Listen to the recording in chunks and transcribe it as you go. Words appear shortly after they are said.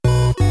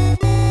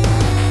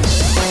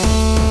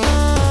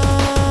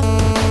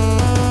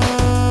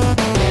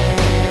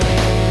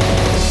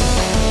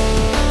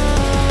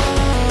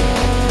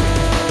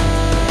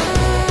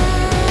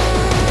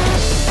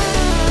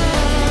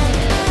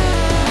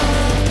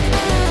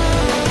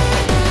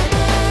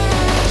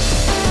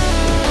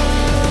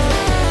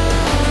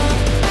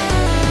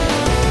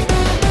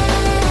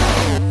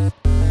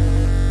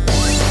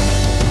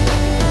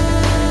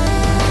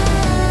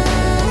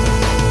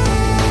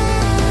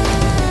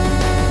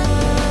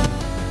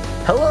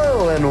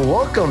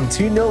welcome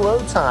to No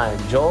Load Time.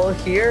 Joel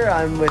here.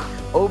 I'm with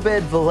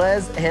Obed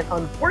Velez, and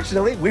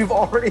unfortunately, we've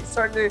already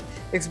started to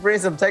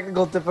experience some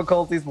technical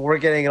difficulties, but we're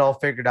getting it all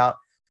figured out.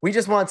 We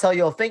just want to tell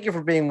you all, thank you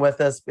for being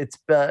with us. It's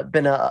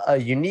been a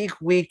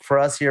unique week for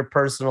us here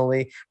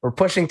personally. We're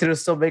pushing through,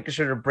 still making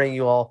sure to bring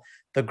you all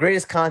the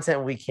greatest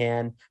content we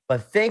can.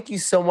 But thank you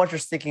so much for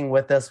sticking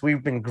with us.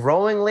 We've been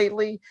growing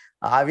lately.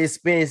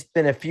 Obviously, it's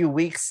been a few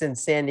weeks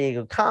since San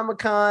Diego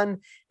Comic-Con.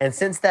 And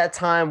since that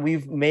time,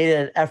 we've made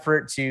an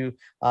effort to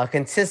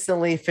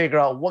consistently figure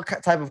out what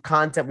type of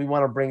content we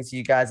want to bring to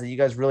you guys that you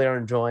guys really are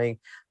enjoying.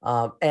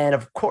 And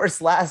of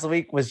course, last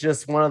week was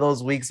just one of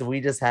those weeks that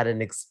we just had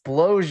an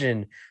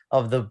explosion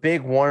of the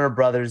big Warner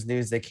Brothers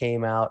news that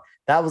came out.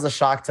 That was a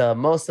shock to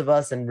most of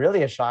us and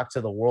really a shock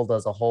to the world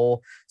as a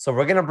whole. So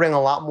we're going to bring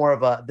a lot more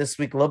of this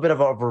week, a little bit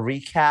of a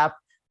recap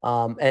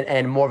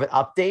and more of an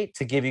update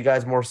to give you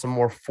guys some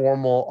more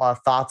formal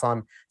thoughts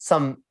on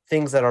some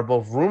things that are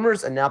both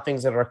rumors and now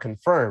things that are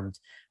confirmed.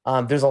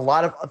 There's a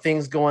lot of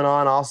things going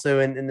on also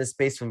in this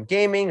space from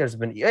gaming. There's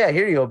been, I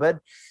hear you, Obed.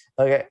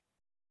 Okay.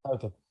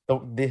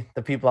 The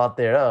people out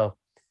there. Oh,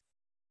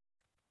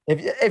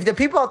 if the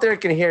people out there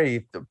can hear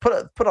you,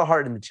 put a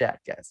heart in the chat,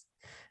 guys.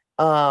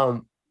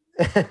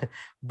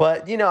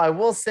 But I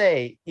will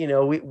say,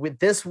 with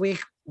this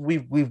week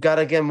we've got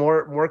again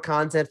more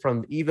content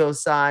from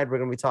Evo's side. We're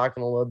going to be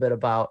talking a little bit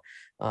about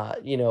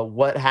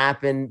what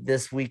happened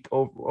this week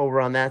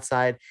over on that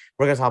side.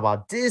 We're going to talk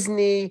about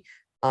Disney.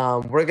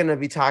 We're going to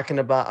be talking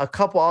about a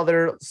couple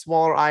other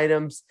smaller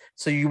items.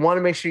 So you want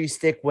to make sure you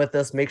stick with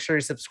us. Make sure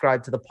you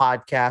subscribe to the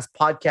podcast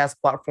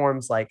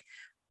platforms like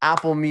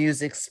Apple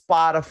Music,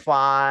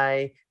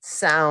 Spotify,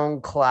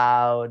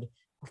 SoundCloud.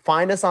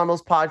 Find us on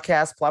those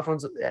podcast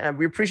platforms. And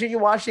we appreciate you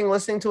watching,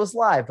 listening to us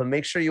live, but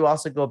make sure you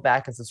also go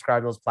back and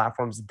subscribe to those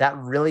platforms. That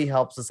really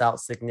helps us out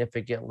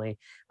significantly.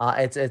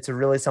 It's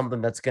really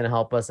something that's going to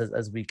help us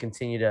as we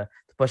continue to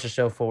push the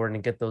show forward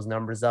and get those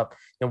numbers up.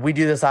 And we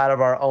do this out of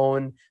our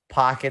own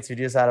pockets. We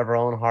do this out of our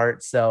own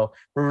hearts. So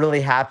we're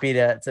really happy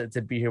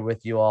to be here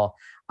with you all.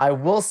 I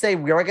will say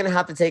we are going to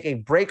have to take a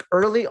break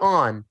early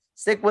on.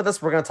 Stick with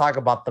us. We're going to talk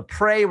about the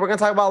Prey. We're going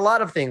to talk about a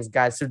lot of things,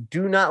 guys. So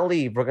do not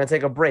leave. We're going to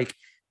take a break.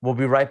 We'll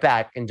be right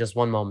back in just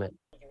one moment.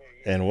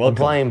 And welcome. I'm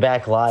playing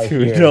back live to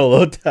here. No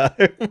Load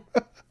Time.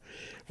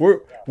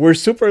 we're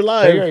super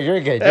live. You're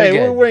good. Hey,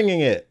 good. We're winging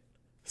it.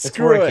 It's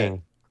working.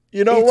 It.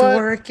 You know it's what?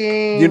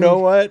 Working. You know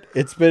what?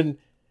 It's been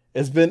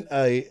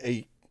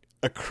a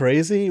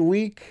crazy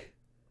week.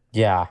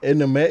 Yeah.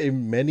 In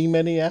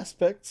many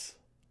aspects.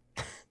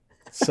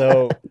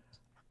 So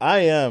I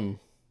am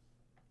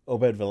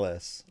Obed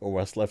Velez, or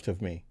what's left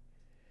of me.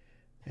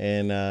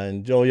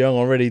 And Joel Young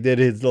already did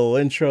his little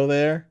intro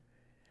there.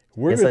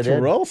 We're good to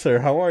roll, sir.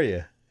 How are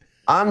you?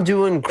 I'm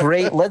doing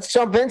great. Let's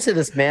jump into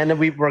this, man.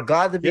 We're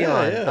glad to be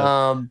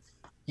on.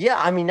 Yeah.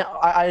 I mean,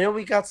 I know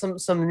we got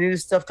some new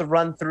stuff to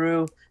run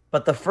through,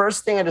 but the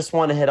first thing I just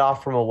want to hit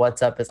off from a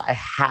what's up is I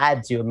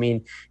had to. I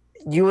mean,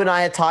 you and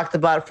I had talked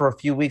about it for a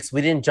few weeks.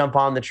 We didn't jump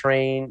on the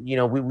train.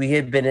 We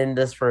had been in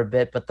this for a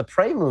bit, but the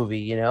Prey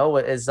movie,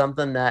 is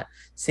something that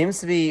seems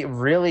to be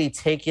really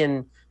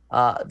taking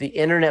the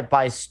internet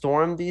by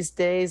storm these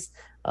days.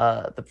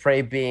 The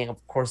Prey being,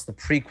 of course, the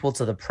prequel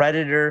to The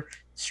Predator,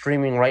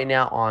 streaming right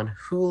now on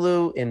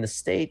Hulu in the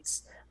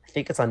States. I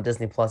think it's on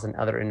Disney Plus and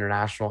other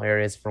international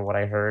areas from what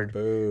I heard.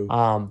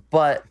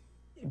 But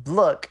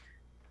look,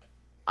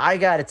 I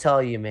got to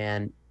tell you,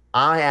 man,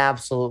 I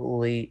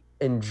absolutely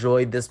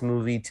enjoyed this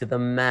movie to the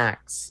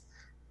max.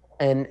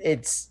 And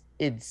it's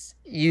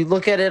you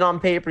look at it on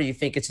paper, you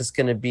think it's just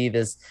going to be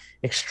this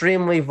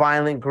extremely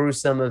violent,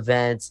 gruesome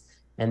event,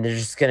 and they're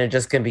just going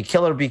to be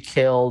kill or be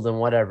killed and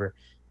whatever.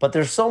 But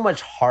there's so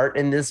much heart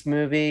in this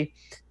movie.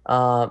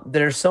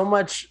 There's so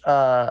much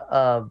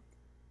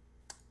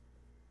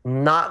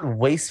not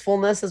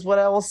wastefulness is what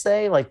I will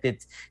say. Like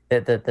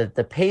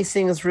the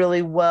pacing is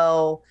really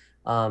well.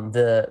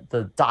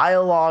 The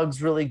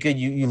dialogue's really good.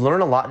 You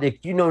learn a lot. Like,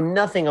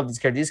 nothing of these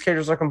characters. These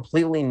characters are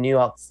completely new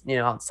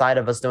outside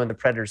of us knowing the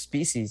Predator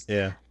species.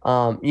 Yeah.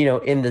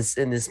 In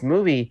this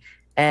movie.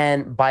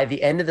 And by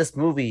the end of this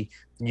movie,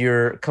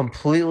 you're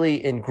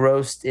completely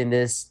engrossed in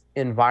this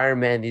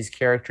environment, these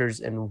characters,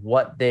 and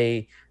what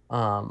they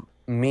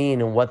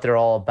mean and what they're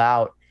all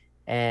about.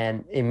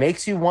 And it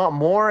makes you want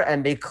more.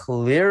 And they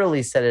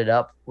clearly set it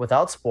up,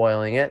 without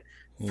spoiling it,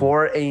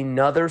 for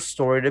another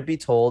story to be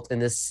told in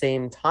the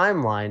same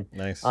timeline.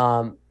 Nice.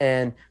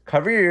 And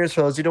cover your ears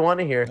for those who don't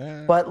want to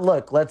hear. But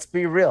look, let's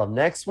be real.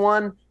 Next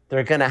one,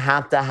 they're going to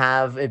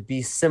have it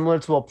be similar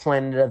to a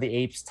Planet of the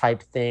Apes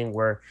type thing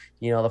where,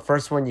 the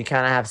first one, you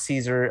kind of have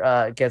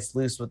Caesar gets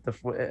loose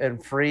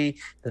and free.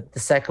 The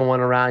second one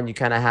around, you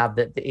kind of have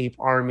the ape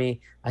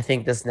army. I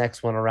think this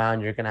next one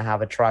around, you're going to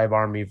have a tribe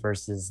army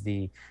versus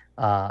the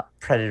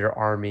Predator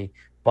army.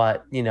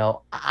 But,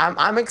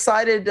 I'm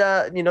excited,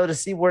 to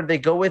see where they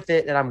go with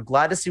it. And I'm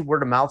glad to see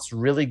word of mouth's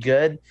really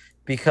good,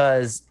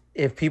 because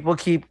if people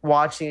keep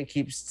watching it,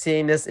 keep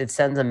seeing this, it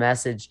sends a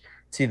message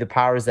to the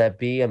powers that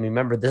be. I mean,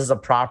 remember, this is a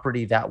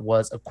property that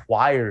was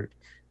acquired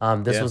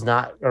This Yeah. was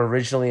not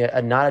originally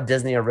not a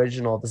Disney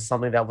original. This is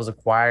something that was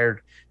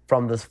acquired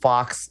from this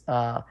Fox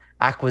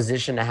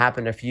acquisition that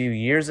happened a few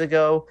years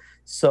ago.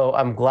 So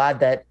I'm glad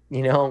that,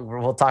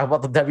 we'll talk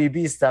about the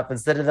WB stuff.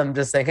 Instead of them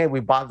just saying, hey, we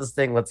bought this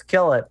thing, let's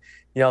kill it.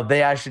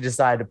 They actually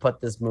decided to put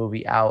this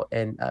movie out,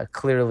 and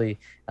clearly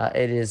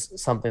it is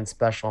something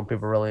special and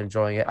people are really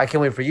enjoying it. I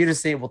can't wait for you to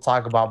see it. We'll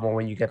talk about more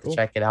when you get to Cool.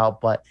 check it out.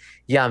 But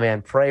yeah,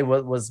 man, Prey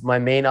was my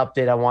main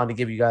update I wanted to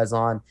give you guys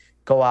on.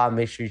 Go out and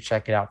make sure you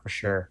check it out for Yeah.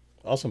 sure.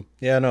 Awesome.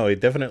 Yeah, no, it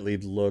definitely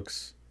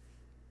looks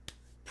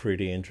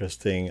pretty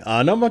interesting.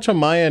 Not much on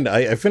my end.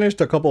 I finished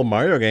a couple of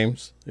Mario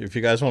games. If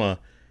you guys want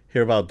to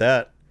hear about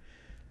that.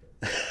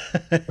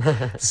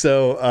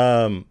 So,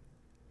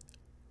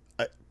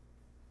 I,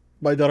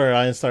 my daughter and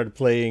I started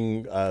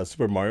playing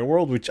Super Mario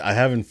World, which I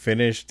haven't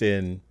finished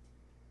in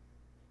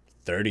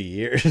 30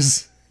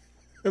 years.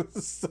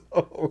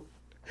 so,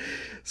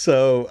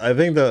 so I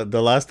think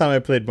the last time I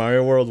played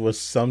Mario World was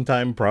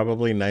sometime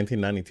probably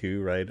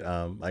 1992, right?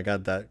 I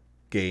got that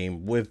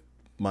game with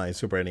my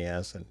Super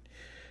NES and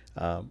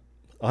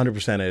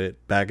 100%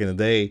 it back in the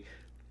day,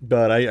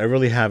 but I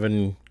really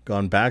haven't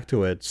gone back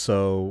to it.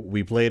 So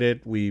we played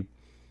it. We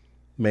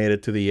made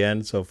it to the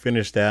end. So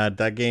finished that.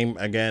 That game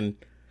again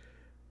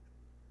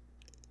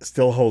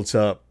still holds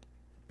up,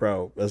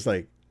 bro. It's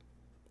like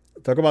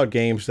talk about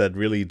games that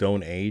really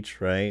don't age,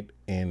 right?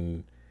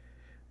 And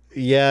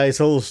yeah, it's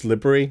a little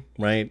slippery,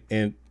 right?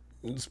 And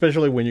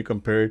especially when you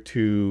compare it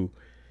to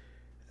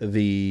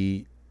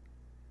the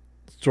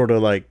sort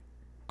of like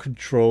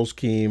control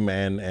scheme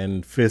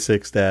and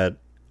physics that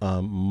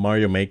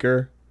Mario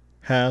Maker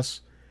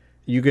has,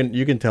 you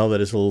can tell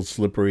that it's a little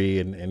slippery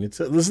and it's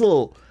a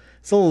little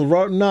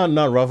rough,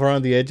 not rough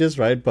around the edges,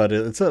 right? But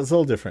it's a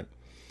little different.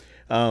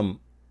 Um,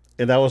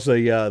 and that was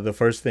the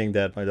first thing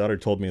that my daughter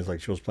told me is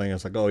like she was playing. I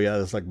was like, oh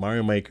yeah, it's like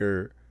Mario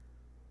Maker.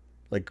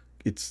 Like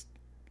it's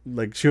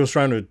like she was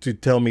trying to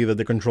tell me that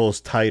the control is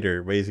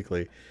tighter,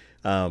 basically.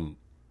 Um,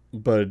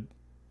 but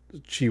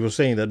she was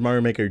saying that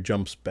Mario Maker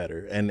jumps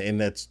better, and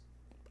that's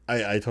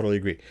I totally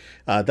agree.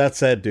 That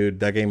said, dude,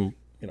 that game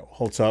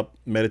holds up.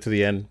 Made it to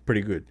the end,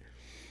 pretty good.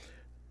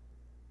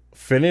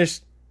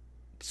 Finished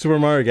Super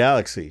Mario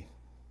Galaxy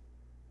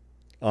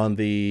on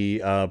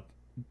the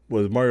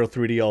with Mario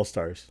 3D All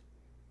Stars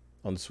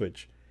on the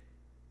Switch,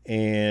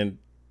 and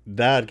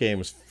that game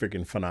is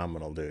freaking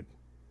phenomenal, dude.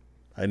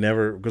 I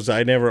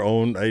never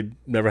owned, I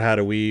never had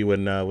a Wii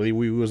when the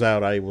Wii was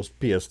out. I was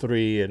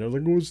PS3, and I was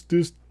like, what's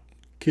this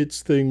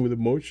kids thing with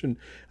emotion?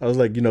 I was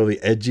like, the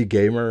edgy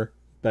gamer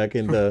back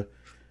in the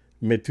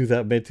mid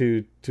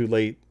to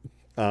late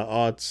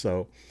odds.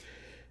 So,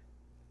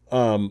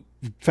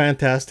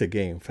 fantastic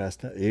game.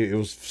 It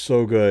was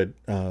so good.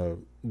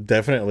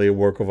 Definitely a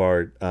work of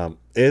art.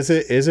 Is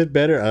it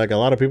better? Like a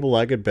lot of people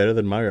like it better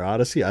than Mario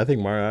Odyssey. I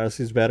think Mario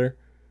Odyssey is better.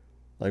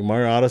 Like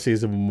Mario Odyssey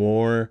is a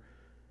more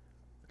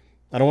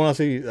I don't want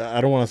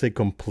to say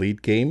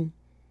complete game,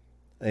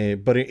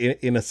 but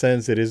in a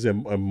sense, it is a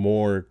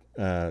more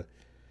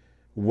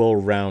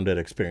well-rounded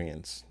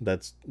experience.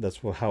 That's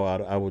how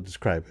I would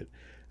describe it.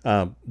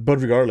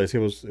 But regardless, it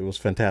was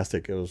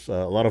fantastic. It was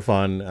a lot of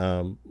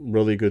fun.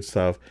 Really good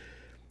stuff.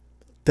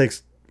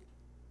 Takes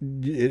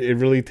it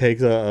really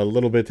takes a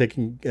little bit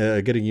taking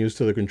getting used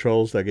to the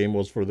controls. That game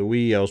was for the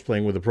Wii. I was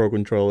playing with the Pro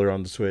controller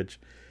on the Switch,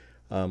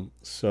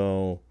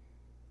 so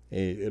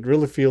it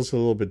really feels a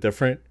little bit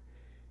different.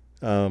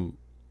 Um,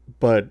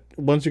 but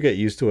once you get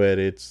used to it,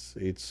 it's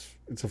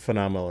a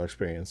phenomenal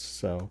experience.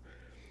 So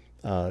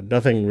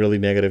nothing really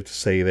negative to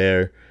say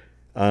there.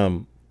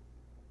 Um,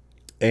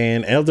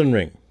 and Elden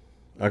Ring.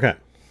 Okay,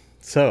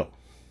 so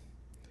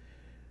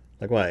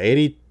like what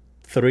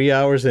 83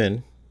 hours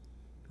in,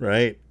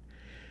 right?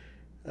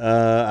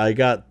 I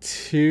got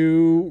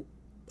two.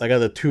 I got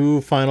the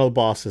two final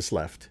bosses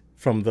left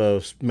from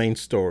the main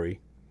story,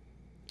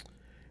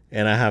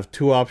 and I have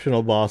two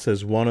optional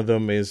bosses. One of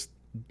them is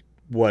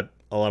what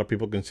a lot of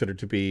people consider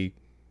to be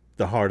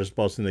the hardest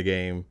boss in the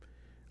game.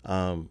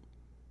 Um,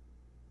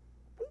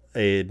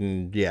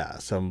 and yeah,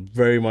 so I'm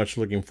very much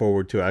looking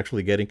forward to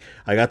actually getting.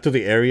 I got to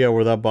the area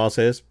where that boss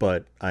is,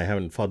 but I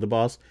haven't fought the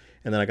boss.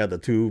 And then I got the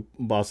two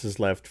bosses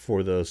left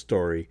for the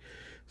story.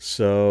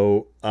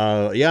 So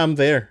yeah, I'm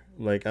there.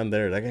 Like I'm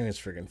there. That game is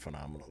freaking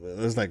phenomenal.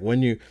 It's like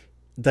when you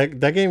that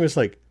game is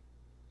like.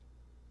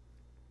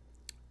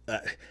 Uh,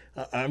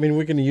 I mean,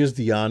 we can use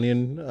the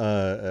onion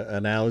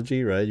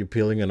analogy, right? You're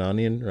peeling an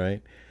onion,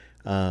 right?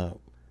 Uh,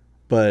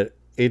 but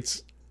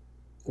it's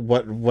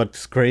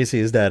what's crazy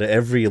is that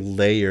every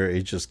layer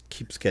it just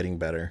keeps getting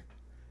better.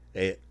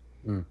 It,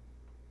 Mm.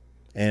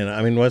 and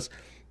I mean, what's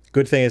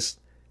good thing is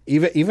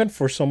even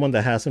for someone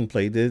that hasn't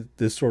played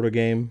this sort of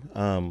game,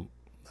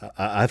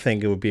 I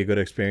think it would be a good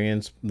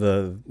experience.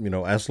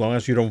 As long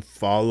as you don't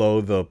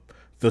follow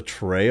the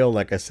trail,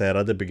 like I said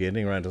at the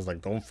beginning, right? It's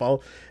like don't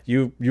follow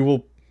you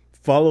will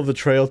follow the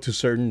trail to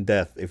certain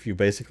death if you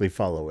basically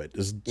follow it.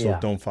 So Yeah.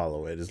 don't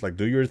follow it. It's like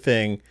do your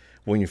thing.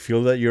 When you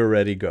feel that you're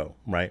ready, go,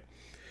 right?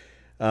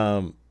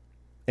 Um,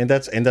 and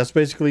that's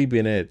basically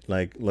been it.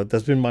 Like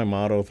that's been my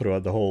motto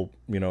throughout the whole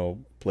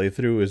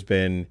playthrough has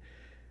been,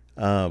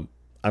 I'm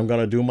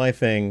gonna do my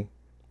thing,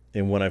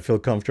 and when I feel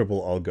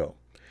comfortable, I'll go.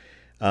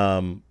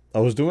 I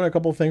was doing a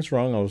couple things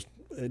wrong. I was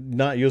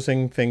not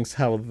using things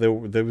how they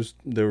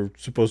were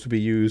supposed to be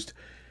used.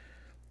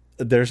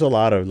 There's a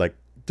lot of like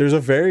there's a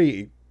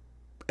very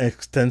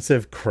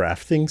extensive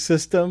crafting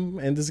system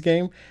in this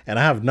game, and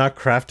I have not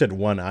crafted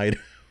one item.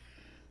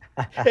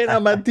 And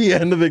I'm at the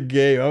end of the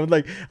game. I'm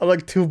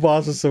like two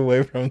bosses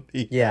away from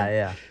the Yeah, end.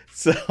 yeah.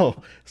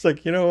 So it's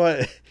like, you know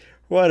what?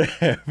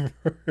 Whatever.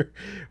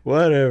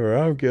 Whatever.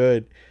 I'm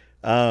good.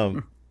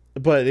 Um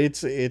but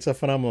it's a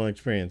phenomenal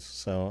experience.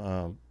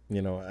 So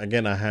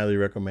again, I highly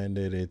recommend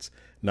it. It's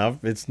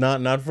not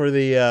for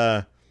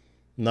the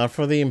not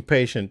for the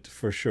impatient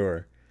for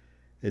sure.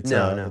 It's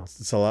No, no.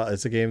 it's a lot.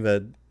 It's a game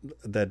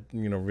that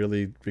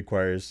really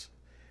requires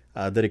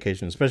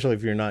dedication, especially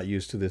if you're not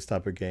used to this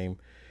type of game.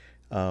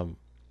 Um,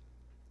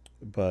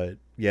 but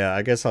yeah,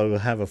 I guess I'll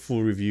have a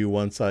full review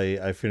once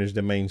I finish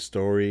the main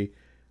story.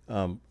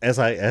 As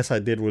I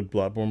did with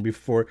Bloodborne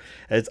before.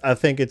 I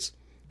think it's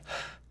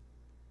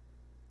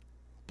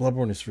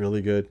Bloodborne is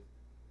really good.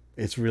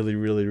 It's really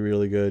really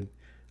really good.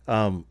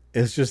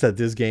 It's just that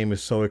this game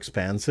is so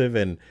expansive,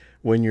 and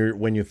when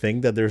you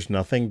think that there's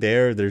nothing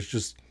there, there's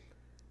just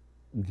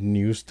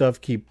new stuff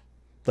keep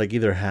like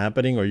either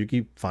happening, or you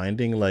keep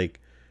finding like,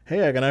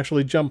 hey, I can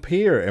actually jump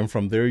here, and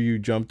from there you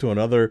jump to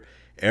another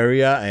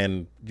area,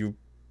 and you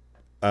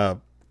uh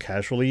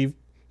casually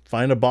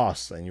find a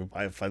boss, and you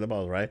fight the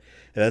boss, right?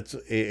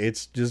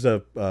 It's just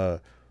a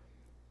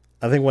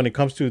I think when it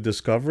comes to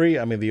discovery,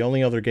 I mean, the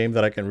only other game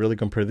that I can really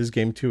compare this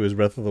game to is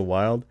Breath of the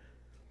Wild.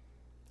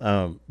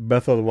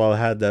 Breath of the Wild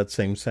had that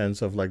same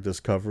sense of like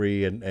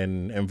discovery and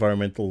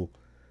environmental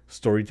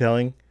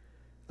storytelling.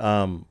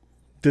 um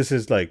this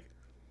is like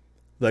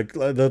the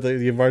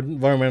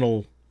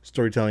environmental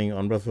storytelling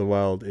on Breath of the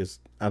Wild is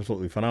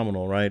absolutely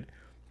phenomenal, right?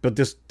 But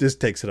this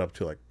takes it up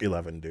to like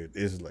 11, dude.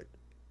 It's like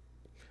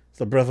it's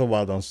the Breath of the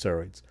Wild on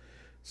steroids.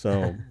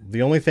 So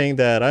the only thing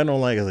that I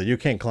don't like is that you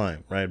can't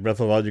climb, right? Breath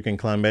of the Wild, you can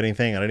climb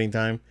anything at any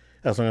time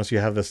as long as you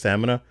have the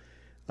stamina.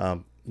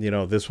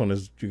 This one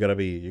is you gotta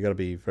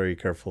be very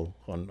careful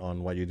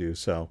on what you do.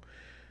 So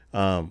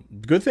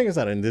good thing is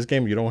that in this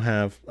game you don't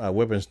have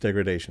weapons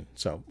degradation.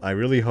 So I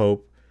really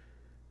hope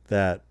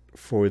that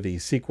for the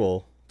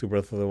sequel to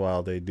Breath of the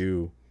Wild they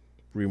do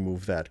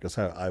remove that, because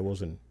I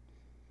wasn't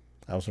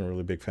a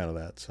really big fan of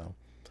that. So,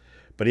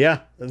 but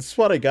yeah, that's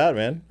what I got,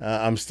 man.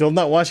 I'm still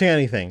not watching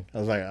anything. I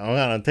was like,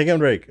 I'm taking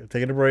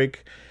a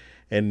break,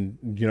 and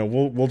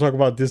we'll talk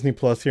about Disney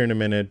Plus here in a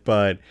minute.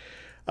 But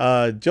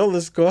Joe,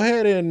 let's go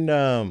ahead and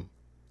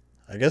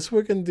I guess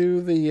we can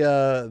do the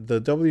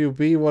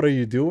WB. What are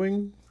you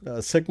doing?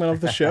 Segment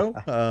of the show.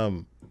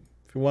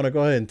 If you want to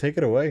go ahead and take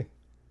it away.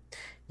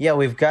 Yeah,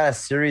 we've got a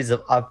series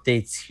of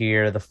updates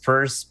here. The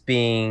first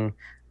being,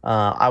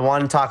 I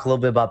want to talk a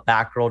little bit about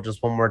Batgirl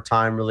just one more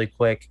time, really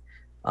quick.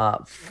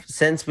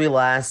 Since we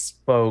last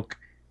spoke,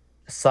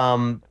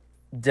 some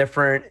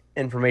different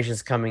information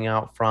is coming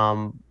out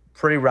from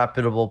pretty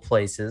reputable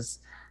places.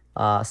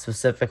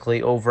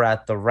 Specifically, over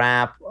at the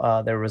Wrap,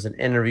 there was an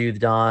interview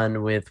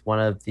done with one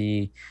of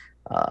the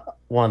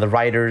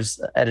writers,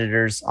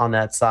 editors on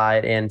that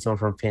side, and someone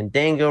from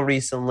Fandango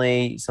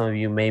recently. Some of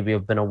you maybe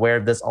have been aware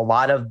of this. A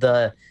lot of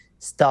the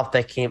stuff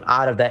that came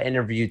out of that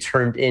interview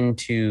turned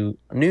into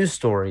news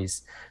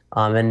stories.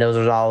 And those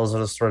are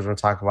the stories we're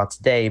talking about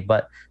today.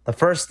 But the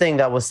first thing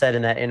that was said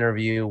in that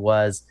interview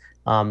was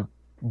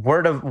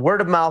word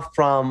of mouth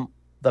from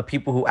the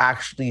people who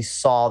actually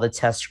saw the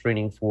test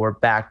screening for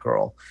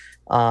Batgirl.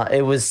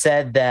 It was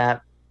said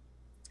that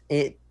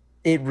it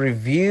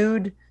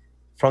reviewed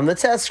from the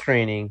test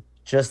screening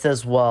just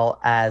as well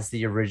as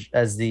the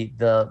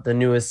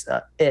newest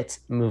It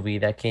movie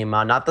that came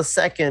out, not the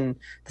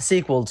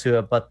sequel to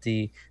it, but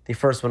the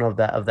first one of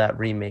that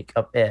remake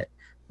of It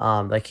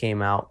that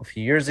came out a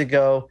few years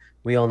ago.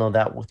 We all know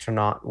that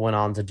went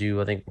on to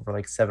do, I think, for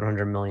like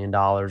 $700 million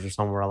or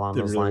somewhere along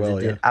Did those really lines. well,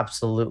 It yeah. did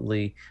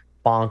absolutely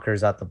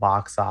bonkers at the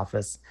box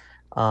office.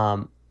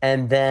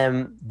 And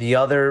then the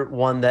other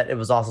one that it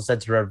was also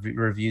said to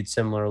reviewed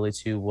similarly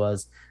to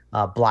was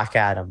Black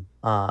Adam,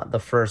 the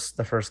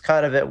first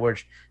cut of it,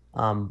 which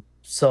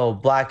so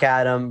Black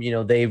Adam,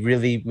 they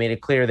really made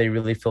it clear they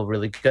really feel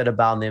really good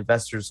about in the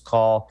investors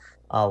call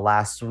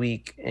last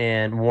week,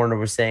 and Warner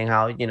was saying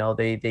how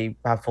they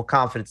have full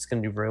confidence it's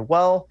going to do very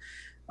well.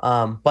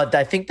 But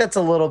I think that's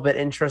a little bit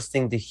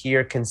interesting to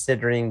hear,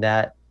 considering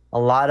that a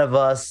lot of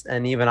us,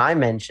 and even I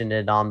mentioned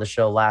it on the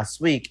show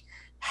last week,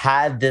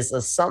 had this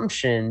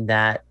assumption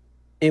that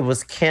it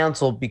was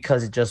canceled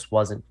because it just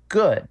wasn't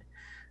good.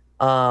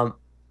 Um,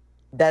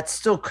 that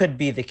still could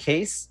be the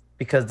case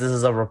because this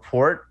is a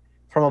report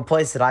from a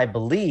place that I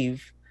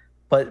believe.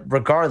 But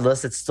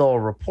regardless, it's still a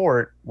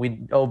report.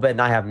 Obed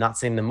and I have not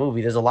seen the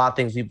movie. There's a lot of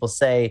things people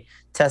say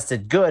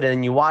tested good,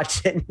 and you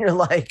watch it and you're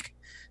like,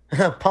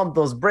 pump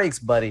those brakes,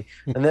 buddy.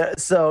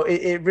 So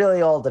it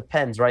really all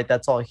depends, right?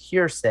 That's all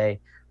hearsay,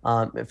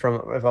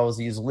 from if I was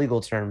to use legal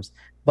terms.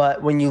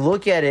 But when you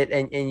look at it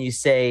and you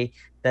say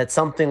that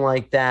something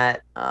like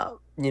that,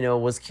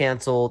 was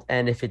canceled,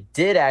 and if it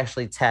did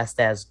actually test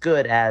as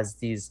good as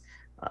these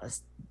uh,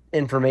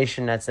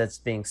 information that's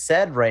being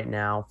said right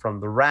now from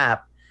the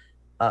Wrap,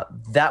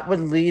 that would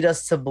lead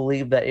us to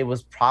believe that it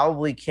was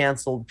probably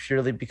canceled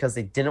purely because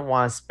they didn't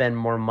want to spend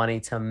more money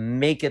to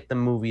make it the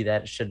movie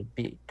that it should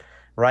be,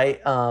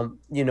 right? A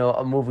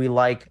movie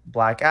like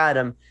Black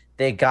Adam,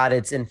 they got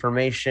its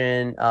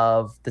information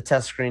of the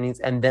test screenings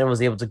and then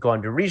was able to go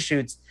into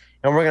reshoots.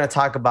 And we're going to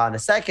talk about in a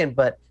second,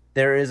 but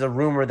there is a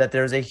rumor that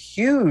there's a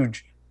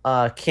huge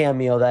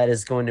cameo that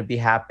is going to be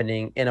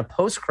happening in a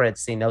post-credit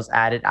scene that was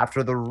added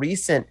after the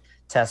recent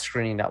test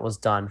screening that was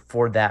done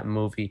for that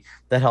movie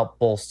that helped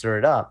bolster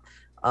it up.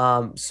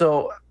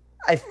 So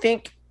I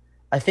think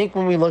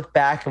when we look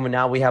back and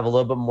now we have a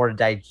little bit more to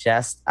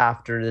digest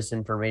after this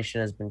information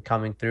has been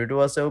coming through to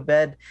us,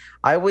 Obed,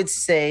 I would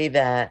say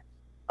that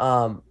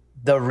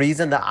the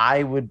reason that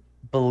I would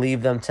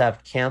believe them to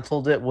have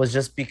canceled it was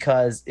just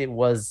because it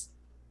was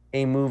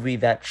a movie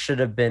that should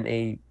have been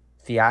a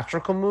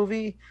theatrical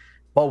movie,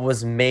 but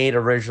was made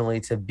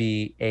originally to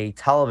be a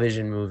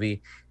television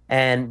movie.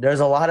 And there's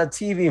a lot of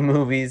TV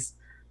movies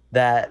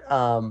that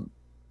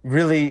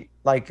really,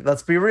 like,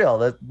 let's be real,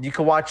 that you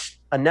could watch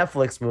a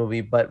Netflix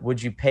movie, but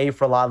would you pay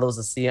for a lot of those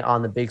to see it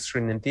on the big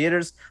screen in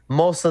theaters?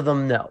 Most of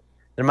them, no.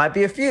 There might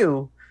be a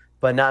few,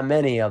 but not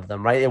many of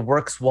them, right? It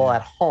works well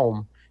at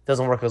home,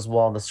 doesn't work as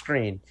well on the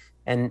screen.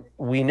 And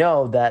we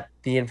know that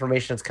the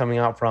information that's coming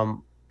out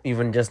from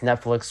even just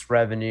Netflix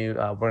revenue,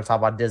 we're going to talk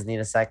about Disney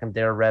in a second,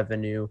 their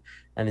revenue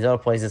and these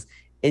other places,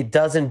 it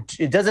doesn't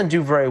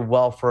do very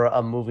well for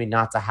a movie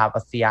not to have a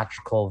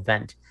theatrical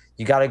event.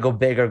 You got to go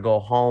big or go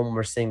home.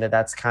 We're seeing that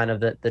that's kind of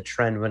the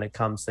trend when it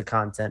comes to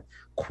content.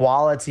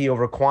 Quality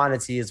over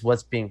quantity is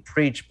what's being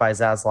preached by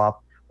Zaslav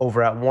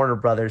over at Warner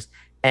Brothers.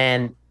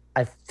 And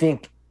I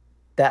think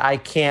that I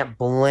can't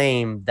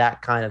blame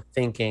that kind of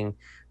thinking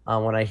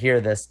when I hear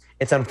this.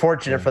 It's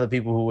unfortunate for the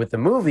people who with the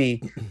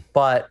movie,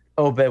 but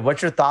Obed,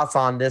 what's your thoughts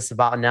on this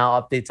about now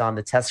updates on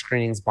the test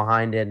screenings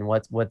behind it and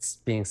what's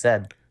being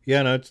said?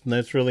 Yeah, no,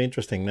 that's really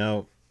interesting.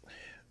 Now,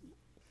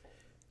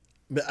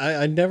 but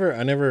I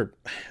never,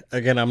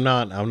 again, I'm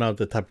not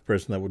the type of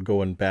person that would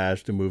go and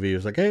bash the movie.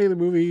 It's like, hey, the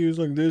movie is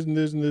like this and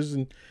this and this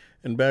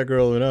and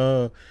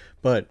Batgirl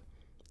but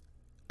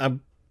I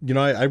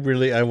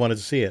really I wanted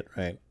to see it.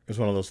 Right, it's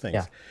one of those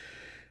things.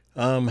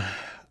 Yeah.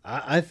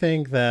 I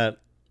think that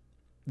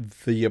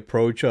the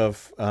approach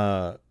of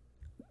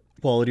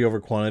quality over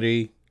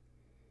quantity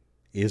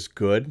is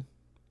good,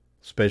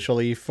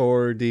 especially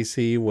for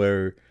DC,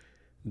 where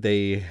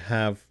they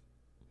have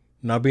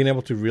not been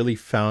able to really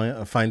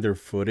find their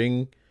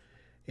footing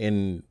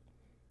in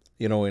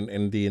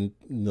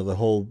the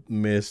whole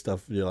mist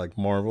of like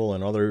Marvel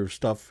and other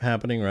stuff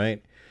happening,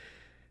 right?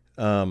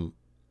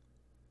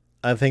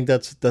 I think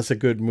that's a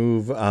good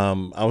move.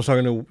 I was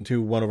talking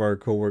to one of our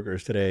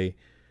coworkers today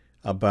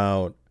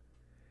about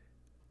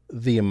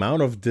the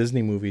amount of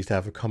Disney movies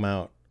that have come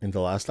out in the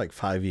last like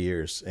 5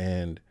 years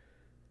and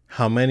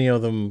how many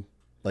of them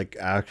like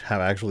have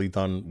actually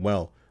done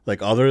well,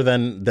 like other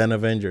than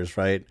Avengers,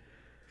 right?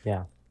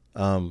 Yeah.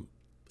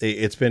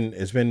 It's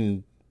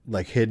been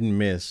like hit and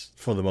miss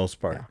for the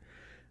most part.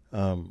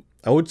 Yeah.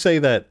 I would say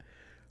that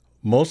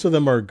most of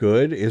them are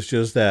good. It's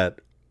just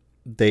that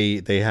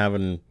they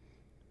haven't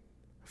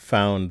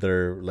found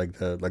their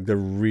the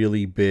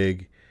really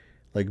big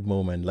like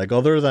moment, like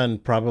other than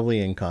probably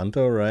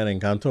Encanto, right?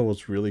 Encanto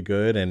was really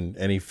good, and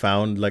he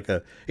found like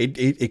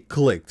it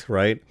clicked,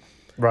 right?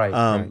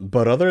 Right.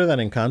 But other than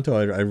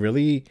Encanto, I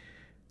really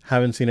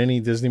haven't seen any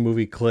Disney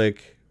movie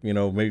click.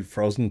 Maybe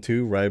Frozen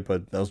 2, right?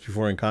 But that was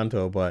before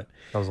Encanto. But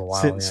That was a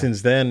while.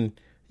 Since then,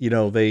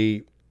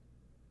 they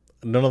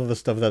none of the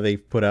stuff that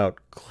they've put out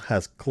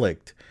has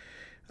clicked.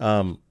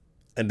 And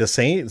the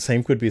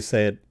same could be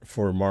said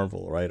for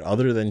Marvel, right?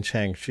 Other than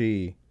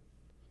Shang-Chi,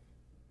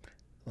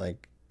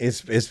 like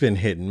it's been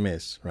hit and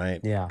miss, right?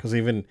 Yeah. Because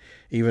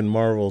even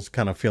Marvel's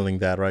kind of feeling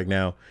that right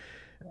now.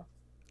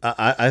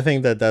 I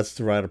think that's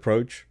the right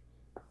approach.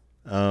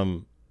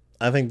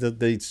 I think that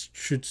they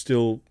should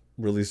still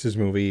release this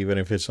movie even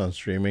if it's on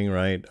streaming,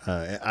 right?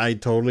 I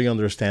totally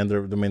understand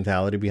the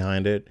mentality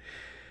behind it.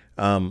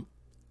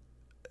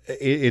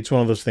 It's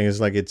one of those things,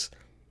 like it's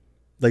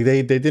like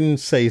they didn't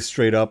say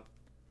straight up.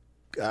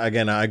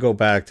 Again, I go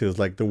back to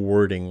like the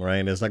wording,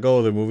 right? It's like,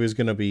 oh, the movie is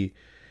gonna be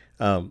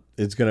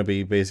it's gonna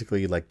be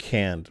basically like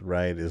canned,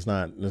 right? It's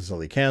not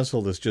necessarily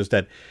canceled. It's just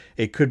that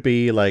it could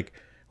be like,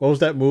 what was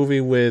that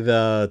movie with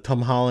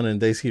Tom Holland and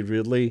Daisy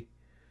Ridley?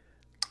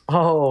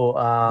 Oh,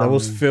 that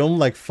was filmed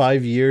like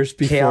 5 years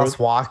before Chaos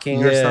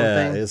Walking or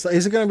something.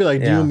 Is it going to be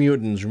like New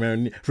Mutants?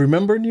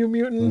 Remember New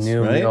Mutants?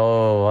 Right?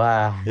 Oh,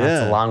 wow.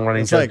 That's a long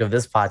running joke of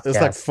this podcast.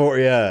 It's like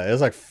it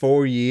was like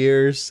 4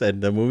 years,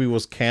 and the movie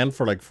was canned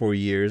for like 4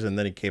 years, and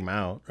then it came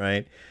out,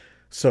 right?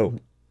 So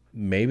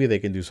maybe they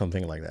can do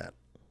something like that.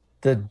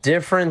 The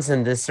difference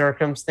in this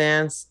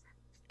circumstance,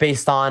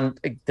 based on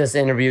this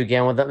interview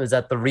again with them, is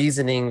that the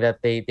reasoning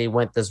that they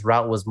went this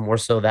route was more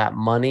so that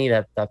money,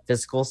 that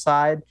fiscal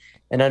side,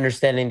 and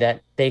understanding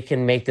that they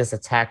can make this a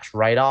tax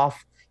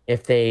write-off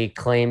if they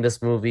claim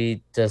this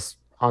movie just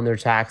on their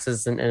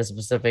taxes in a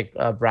specific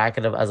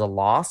bracket of as a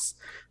loss.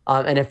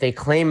 And if they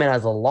claim it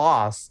as a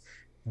loss,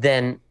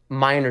 then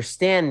my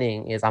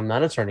understanding is, I'm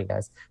not an attorney,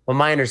 guys, but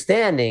my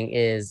understanding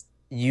is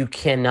you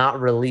cannot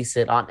release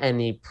it on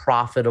any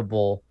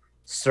profitable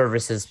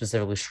services,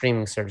 specifically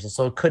streaming services.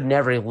 So it could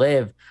never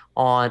live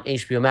on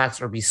HBO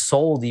Max or be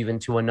sold even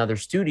to another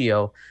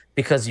studio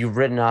because you've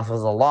written off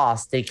as a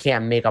loss. They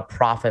can't make a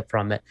profit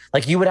from it.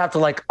 Like you would have to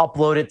like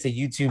upload it to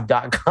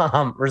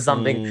youtube.com or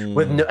something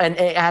with no, and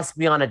it has to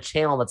be on a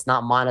channel that's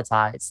not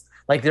monetized.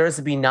 Like there has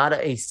to be not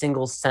a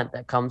single cent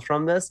that comes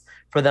from this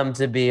for them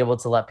to be able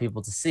to let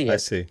people to see it. I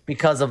see.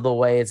 Because of the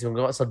way it's going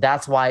to go. So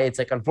that's why it's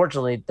like,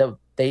 unfortunately, the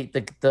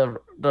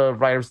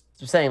writers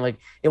are saying like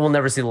it will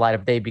never see the light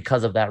of day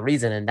because of that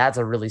reason, and that's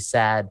a really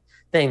sad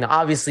thing. Now,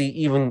 obviously,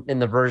 even in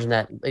the version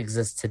that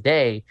exists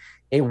today,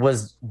 it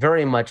was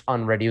very much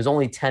unready. It was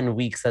only 10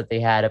 weeks that they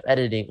had of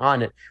editing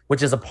on it,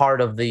 which is a part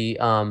of the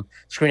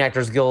Screen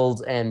Actors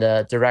Guild and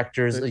the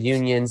directors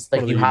unions.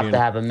 Like you have to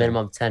have a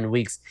minimum of 10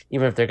 weeks,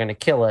 even if they're going to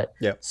kill it.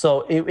 Yeah.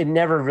 So it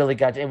never really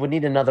got. It would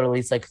need another at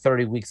least like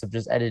 30 weeks of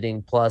just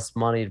editing plus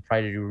money to try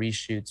to do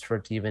reshoots for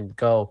it to even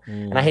go.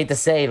 And I hate to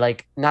say,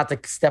 like, not to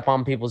step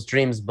on people's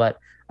dreams, but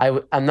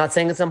I'm not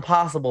saying it's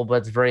impossible, but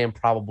it's very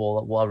improbable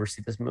that we'll ever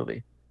see this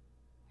movie.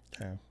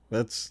 Yeah,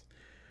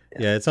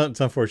 it's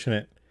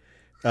unfortunate.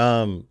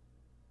 Also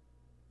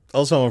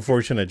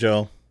unfortunate,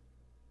 Joe.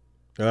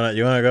 You want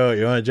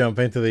to jump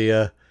into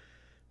the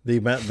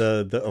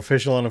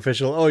official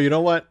unofficial? Oh, you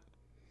know what?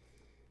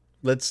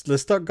 Let's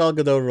talk Gal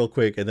Gadot real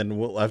quick, and then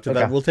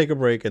that we'll take a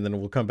break, and then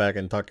we'll come back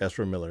and talk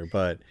Ezra Miller.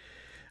 But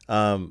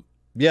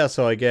yeah,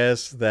 so I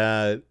guess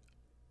that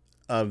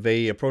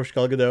they approached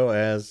Gal Gadot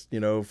as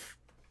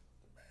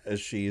as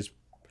she's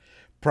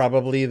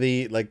probably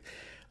the like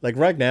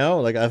right now,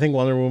 like I think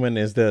Wonder Woman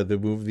is the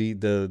movie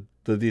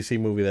the DC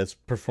movie that's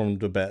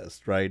performed the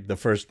best, right? The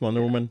first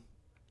Wonder Woman.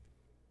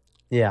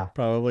 Yeah.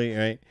 Probably,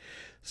 right?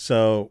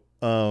 So,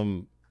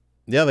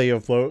 yeah, they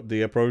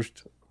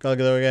approached Gal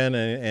Gadot again,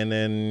 and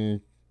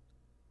then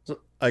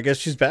I guess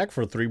she's back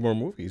for 3 more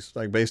movies,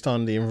 like based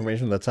on the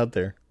information that's out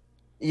there.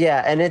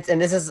 Yeah, and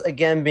this is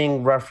again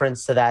being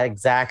referenced to that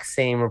exact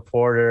same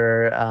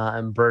reporter,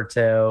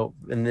 Umberto,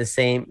 in the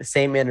same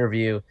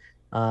interview.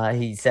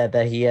 He said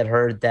that he had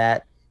heard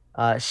that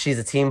she's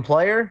a team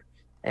player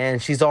and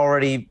she's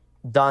already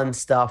done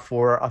stuff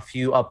for a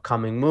few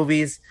upcoming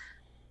movies.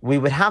 We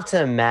would have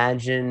to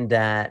imagine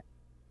that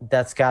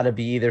that's got to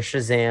be either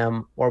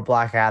Shazam or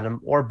Black Adam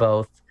or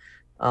both.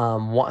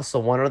 So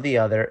one or the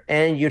other.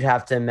 And you'd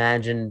have to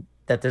imagine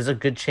that there's a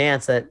good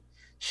chance that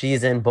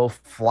she's in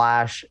both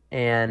Flash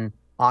and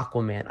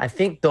Aquaman. I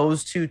think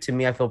those two, to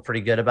me, I feel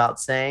pretty good about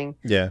saying.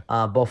 Yeah.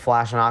 Both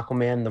Flash and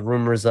Aquaman, the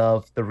rumors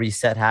of the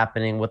reset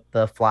happening with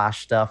the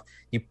Flash stuff.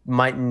 You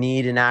might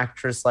need an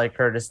actress like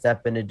her to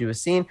step in to do a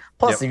scene.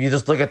 Plus, if you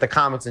just look at the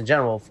comics in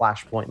general,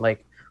 Flashpoint,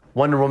 like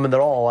Wonder Woman, they're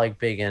all like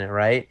big in it,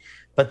 right?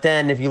 But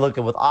then if you look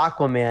at with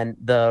Aquaman,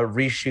 the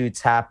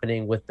reshoots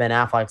happening with Ben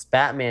Affleck's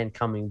Batman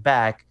coming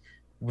back,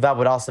 that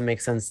would also make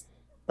sense.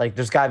 Like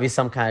there's got to be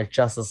some kind of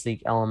Justice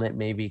League element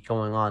maybe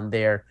going on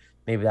there.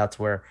 Maybe that's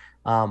where.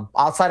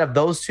 Outside of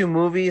those 2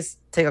 movies,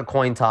 take a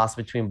coin toss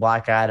between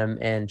Black Adam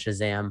and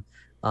Shazam.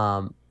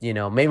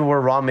 Maybe we're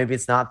wrong. Maybe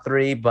it's not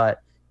 3,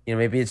 but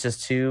maybe it's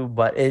just 2.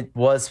 But it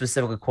was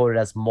specifically quoted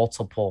as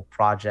multiple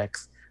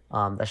projects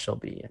that she'll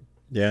be in.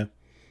 Yeah,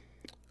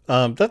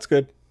 that's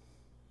good.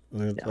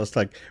 That's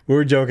like we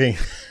were joking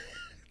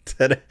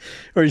today.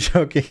 We were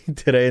joking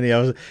today in the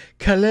office.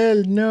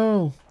 Khalil,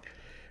 no.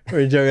 We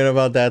were joking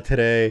about that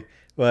today,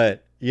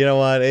 but you know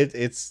what?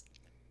 It's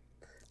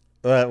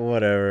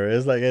whatever.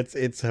 It's like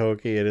it's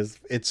hokey.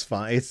 It's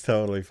fine. It's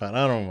totally fine.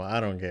 I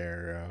don't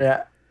care.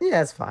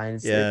 Yeah, it's fine.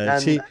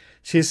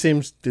 She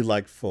seems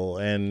delightful,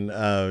 and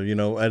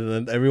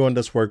and everyone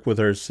that's worked with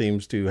her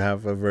seems to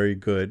have a very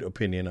good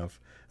opinion of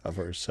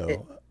her.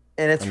 So.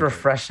 And it's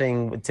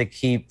refreshing to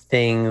keep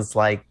things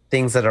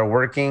that are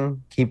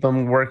working, keep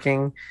them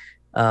working.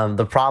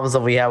 The problems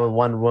that we had with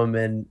Wonder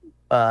Woman,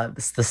 the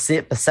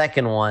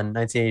second one,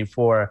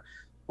 1984,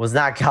 was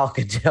not Gal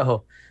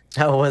Gadot.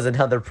 That was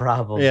another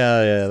problem.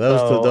 Yeah.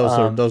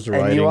 Those are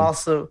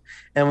writing.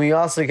 And we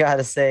also got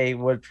to say,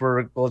 which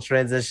we'll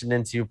transition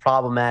into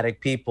problematic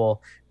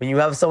people. When you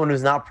have someone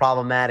who's not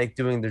problematic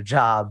doing their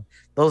job,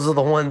 those are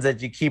the ones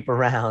that you keep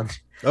around.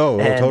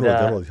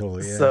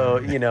 Totally. Yeah. So,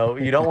 you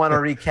don't want to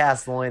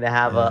recast only to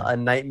have a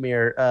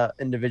nightmare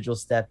individual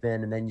step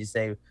in, and then you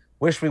say,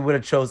 wish we would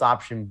have chose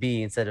option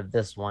B instead of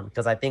this one.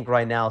 Because I think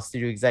right now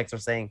studio execs are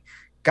saying,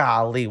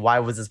 golly, why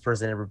was this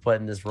person ever put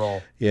in this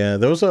role? Yeah,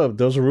 there was a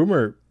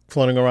rumor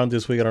floating around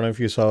this week. I don't know if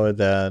you saw it,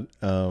 that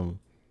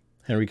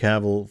Henry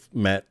Cavill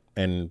met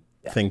and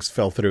things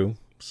fell through.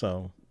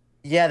 So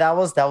yeah, that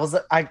was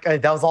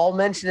all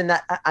mentioned in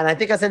that, and I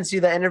think I sent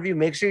you the interview.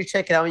 Make sure you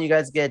check it out when you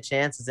guys get a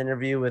chance. It's an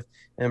interview with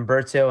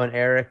Umberto and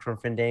Eric from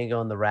Fandango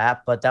and The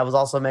Wrap. But that was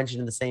also mentioned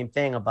in the same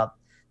thing about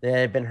that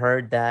had been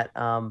heard that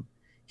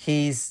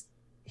he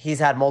he's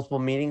had multiple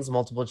meetings,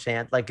 multiple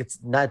chance. Like it's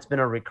been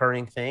a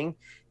recurring thing,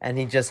 and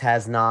he just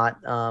has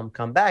not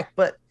come back.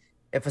 But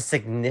if a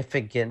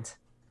significant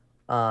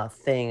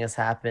thing has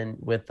happened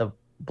with the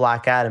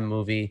Black Adam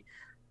movie,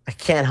 I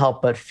can't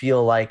help but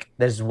feel like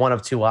there's one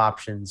of two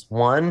options.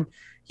 One,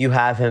 you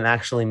have him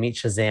actually meet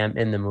Shazam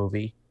in the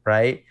movie,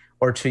 right?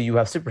 Or two, you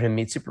have him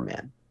meet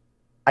Superman.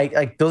 I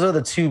like those are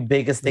the two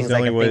biggest things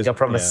I can think of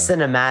from a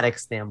cinematic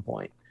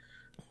standpoint.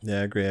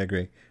 Yeah, I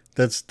agree.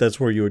 That's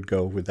where you would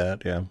go with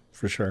that. Yeah,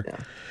 for sure. Yeah.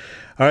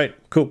 All right,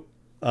 cool.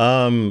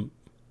 All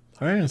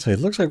right, so it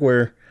looks like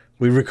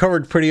we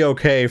recovered pretty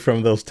okay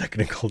from those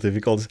technical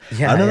difficulties.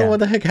 Yeah, I don't know what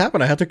the heck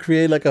happened. I had to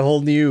create like a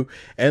whole new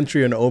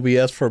entry in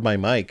OBS for my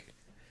mic.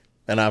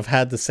 And I've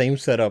had the same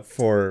setup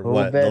for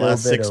the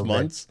last 6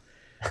 months.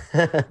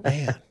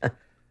 Man.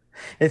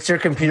 It's your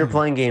computer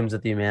playing games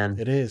with you, man.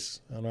 It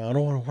is. I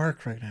don't want to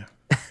work right now.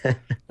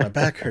 My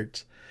back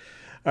hurts.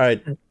 All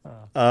right.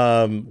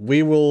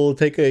 We will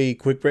take a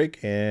quick break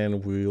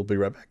and we'll be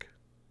right back.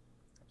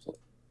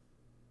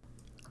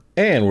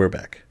 And we're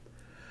back.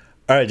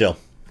 All right, Jill.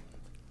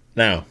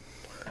 Now,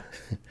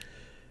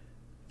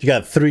 you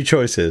got 3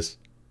 choices.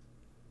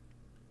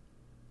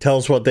 Tell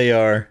us what they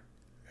are,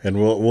 and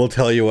we'll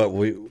tell you what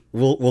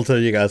we'll tell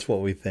you guys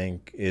what we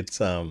think. It's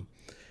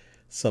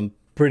some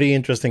pretty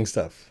interesting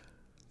stuff.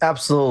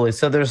 Absolutely.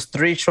 So there's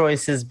 3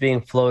 choices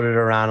being floated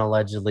around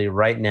allegedly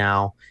right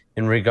now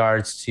in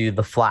regards to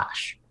The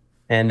Flash.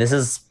 And this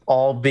is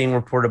all being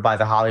reported by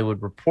The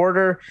Hollywood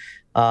Reporter.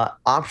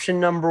 Option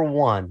number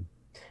 1,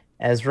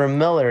 Ezra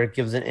Miller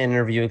gives an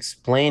interview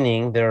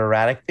explaining their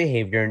erratic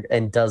behavior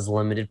and does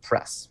limited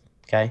press.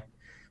 Okay.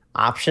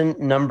 Option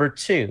number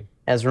 2,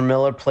 Ezra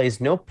Miller plays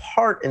no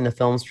part in the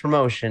film's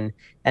promotion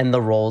and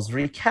the role's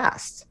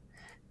recast.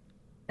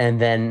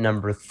 And then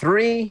number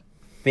 3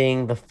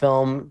 being the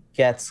film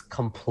gets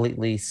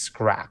completely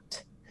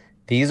scrapped.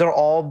 These are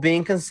all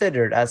being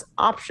considered as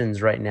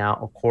options right now,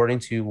 according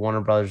to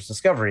Warner Brothers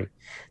Discovery.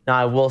 Now,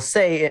 I will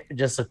say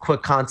just a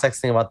quick context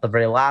thing about the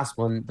very last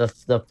one,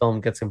 the film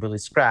gets completely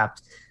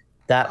scrapped.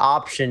 That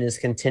option is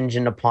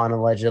contingent upon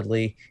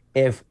allegedly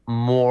if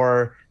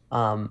more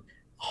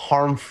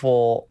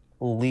harmful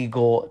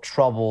legal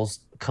troubles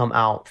come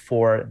out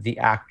for the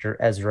actor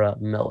Ezra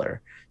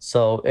Miller.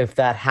 So if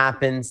that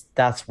happens,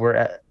 that's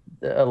where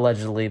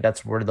allegedly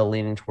that's where the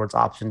leaning towards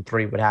option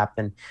 3 would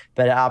happen.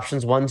 But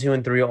options 1, 2,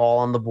 and 3 are all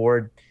on the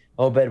board.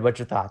 Obed, what's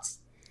your thoughts?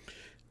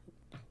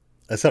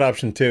 I said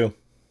option 2.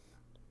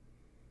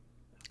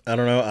 I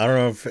don't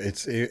know if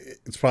it's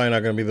probably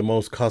not going to be the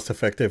most cost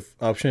effective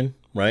option,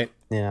 right?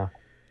 Yeah.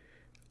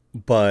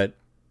 But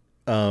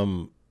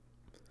so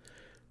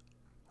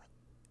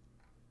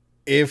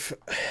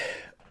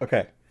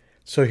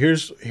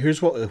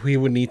here's what we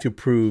would need to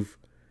prove.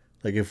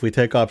 Like if we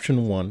take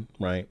option 1,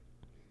 right?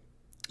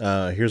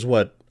 Here's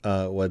what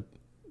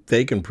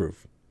they can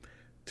prove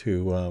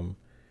to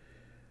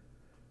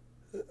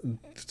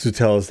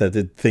tell us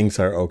that things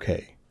are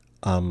okay.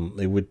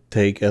 It would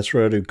take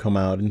Ezra to come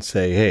out and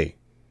say, "Hey,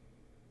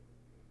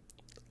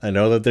 I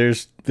know that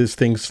there's this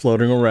thing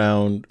floating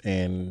around,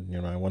 and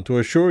I want to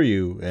assure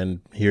you,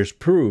 and here's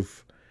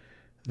proof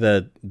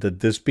that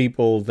these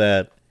people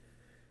that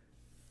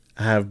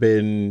have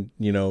been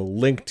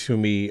linked to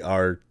me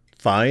are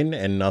fine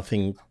and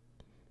nothing."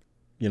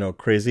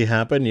 Crazy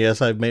happened.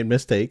 Yes, I've made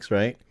mistakes,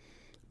 right?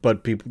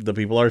 But the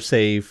people are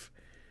safe,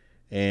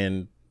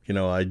 and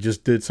I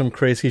just did some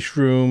crazy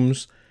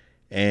shrooms,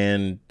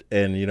 and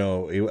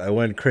I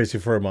went crazy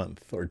for a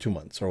month or 2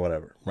 months or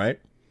whatever, right?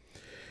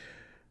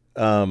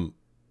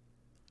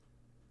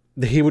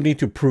 He would need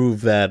to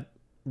prove that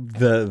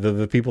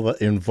the people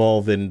that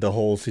involved in the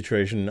whole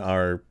situation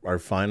are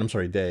fine. I'm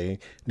sorry, they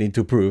need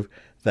to prove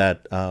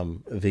that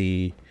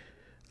the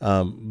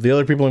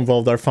other people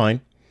involved are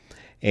fine.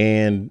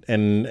 And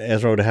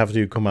Ezra would have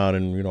to come out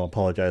and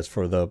apologize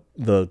for the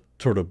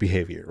sort of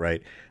behavior,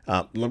 right?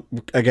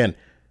 Again,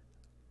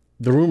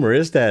 the rumor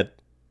is that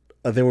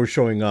they were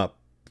showing up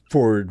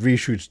for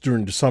reshoots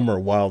during the summer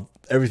while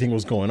everything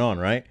was going on,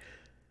 right?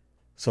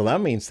 So that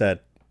means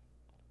that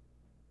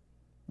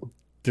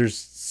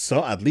there's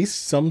at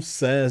least some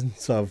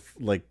sense of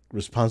like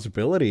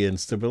responsibility and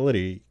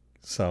stability.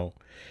 So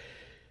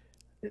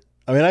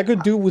I mean, I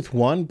could do with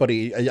one, but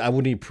I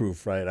would need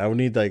proof, right? I would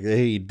need like,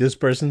 hey, this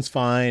person's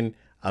fine.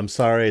 I'm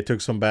sorry, I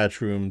took some bad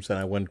shrooms and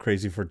I went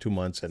crazy for 2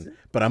 months,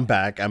 but I'm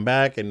back, and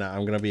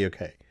I'm gonna be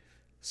okay.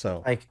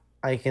 So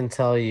I can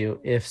tell you,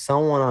 if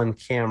someone on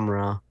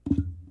camera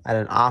at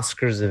an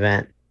Oscars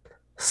event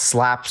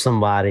slapped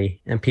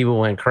somebody and people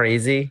went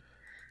crazy,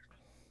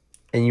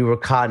 and you were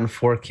caught in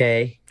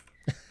 4K,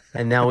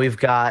 and now we've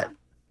got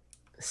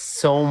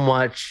so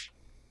much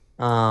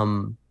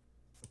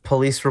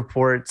police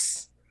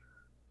reports.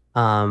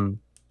 You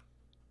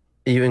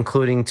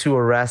including 2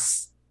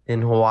 arrests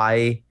in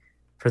Hawaii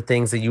for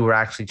things that you were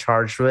actually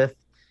charged with.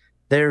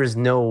 There is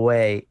no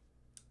way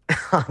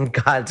on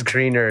God's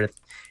green earth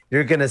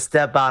you're gonna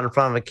step out in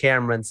front of a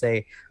camera and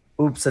say,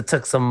 oops, I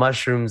took some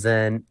mushrooms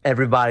and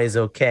everybody's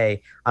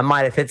okay. I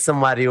might have hit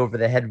somebody over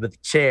the head with a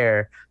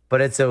chair,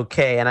 but it's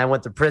okay. And I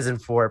went to prison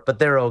for it, but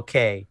they're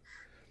okay.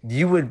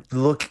 You would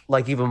look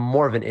like even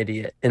more of an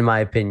idiot, in my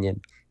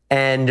opinion.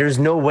 And there's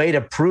no way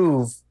to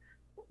prove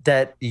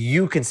that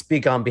you can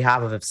speak on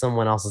behalf of if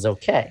someone else is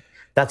okay.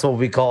 That's what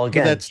we call But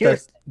again.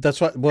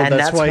 that's why. Well, And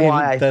that's that's why.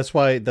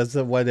 why That's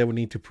why they would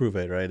need to prove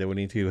it, right? They would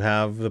need to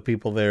have the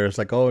people there. It's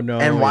like, oh no,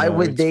 And why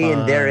would it's they,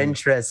 in their fine.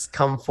 interests,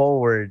 come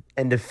forward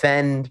and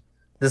defend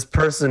this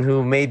person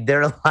who made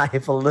their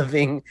life a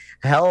living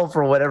hell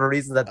for whatever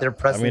reason that they're I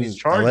pressing mean, these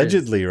charges?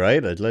 allegedly,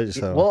 right?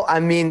 So Well, I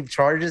mean,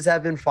 charges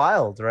have been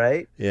filed,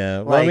 right? yeah.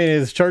 Well, I Like, mean,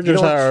 his you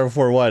charges don't are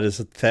for what? Is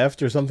it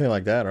theft or something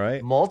like that,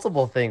 right?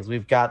 multiple things.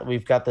 We've got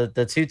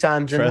the two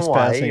times in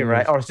Hawaii, Trespassing.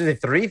 right? Or excuse me,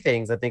 three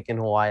things I think in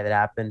Hawaii that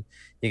happened.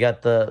 You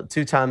got the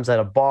two times at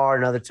a bar,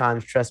 and other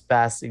times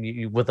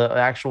trespassing with an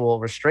actual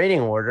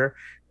restraining order,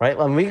 right?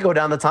 And we can go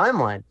down the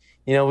timeline.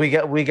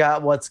 We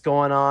got what's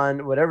going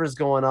on, whatever's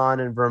going on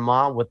in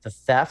Vermont with the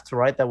theft,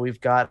 right? That we've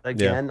got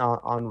again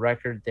on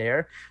record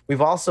there.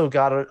 We've also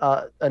got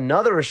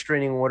another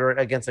restraining order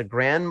against a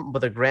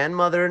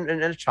grandmother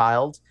and a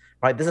child.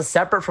 Right, this is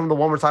separate from the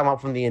one we're talking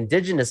about from the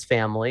indigenous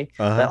family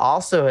that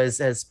also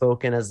has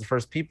spoken as the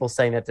first people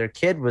saying that their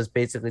kid was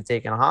basically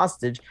taken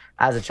hostage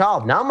as a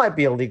child. Now might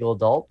be a legal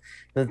adult.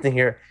 The thing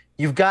here,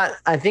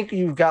 I think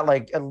you've got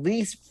like at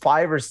least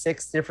 5 or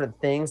 6 different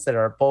things that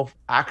are both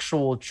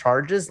actual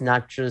charges,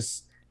 not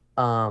just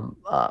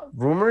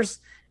rumors.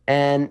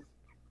 And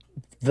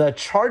the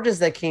charges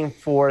that came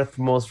forth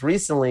most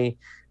recently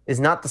is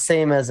not the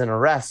same as an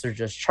arrest or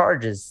just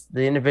charges.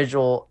 The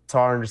individual, to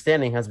our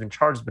understanding, has been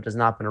charged but has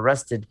not been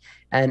arrested.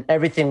 And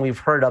everything we've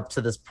heard up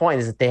to this point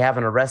is that they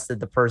haven't arrested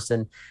the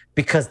person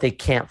because they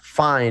can't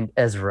find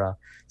Ezra.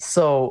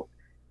 So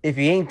if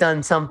you ain't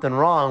done something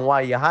wrong,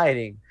 why are you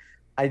hiding?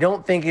 I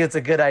don't think it's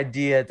a good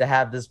idea to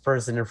have this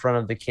person in front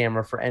of the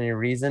camera for any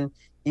reason.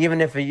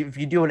 Even if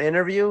you do an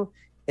interview,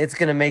 it's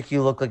going to make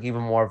you look like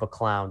even more of a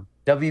clown.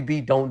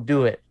 WB, don't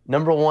do it.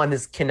 Number one,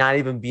 this cannot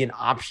even be an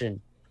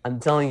option. I'm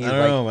telling you, I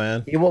don't know,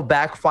 man. it will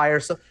backfire.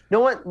 So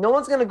no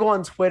one's gonna go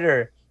on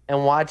Twitter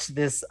and watch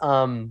this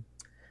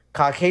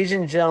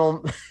Caucasian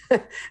gentle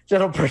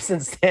person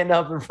stand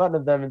up in front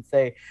of them and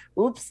say,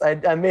 "Oops,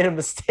 I made a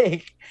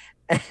mistake,"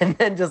 and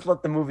then just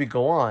let the movie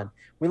go on.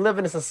 We live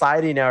in a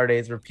society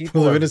nowadays where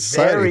people are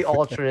very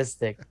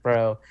altruistic,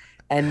 bro.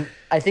 And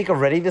I think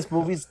already this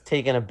movie's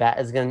taken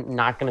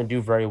not gonna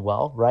do very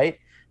well, right?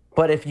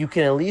 But if you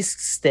can at least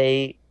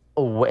stay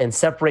away and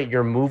separate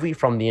your movie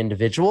from the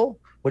individual,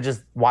 which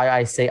is why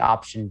I say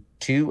option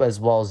 2 as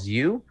well as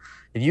you.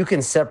 If you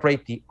can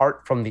separate the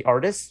art from the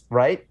artist,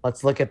 right?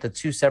 Let's look at the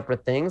two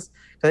separate things.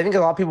 Because I think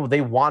a lot of people,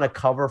 they want to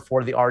cover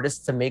for the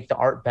artist to make the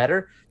art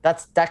better.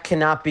 That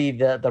cannot be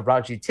the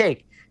route you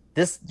take.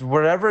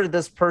 Whatever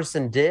this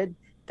person did,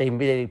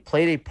 they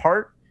played a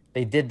part,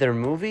 they did their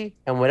movie,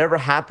 and whatever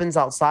happens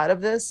outside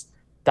of this,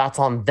 that's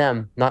on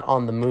them, not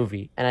on the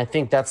movie. And I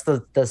think that's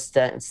the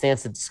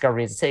stance that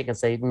Discovery needs to take and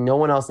say, no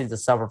one else needs to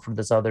suffer for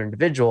this other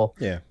individual.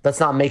 Yeah. Let's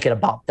not make it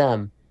about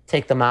them.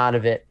 Take them out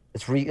of it.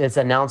 It's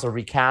announced a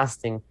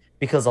recasting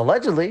because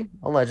allegedly,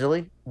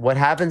 what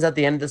happens at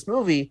the end of this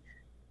movie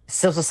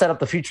still to set up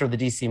the future of the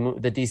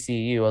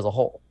DCEU as a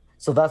whole.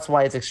 So that's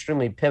why it's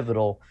extremely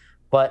pivotal.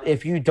 But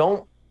if you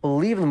don't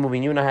believe in the movie,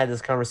 and you and I had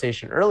this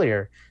conversation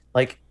earlier,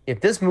 like if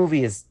this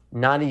movie is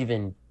not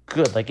even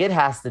good, like it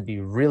has to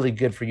be really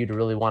good for you to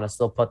really want to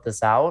still put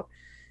this out.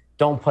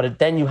 Don't put it,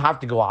 then you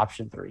have to go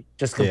option 3.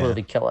 Just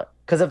completely kill it.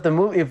 Because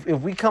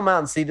if we come out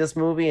and see this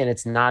movie and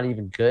it's not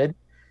even good,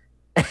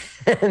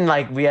 and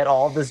like we had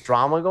all this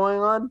drama going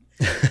on,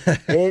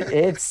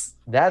 that's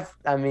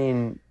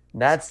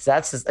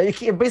just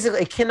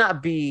it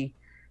cannot be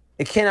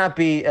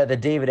the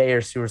David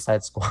Ayer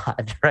Suicide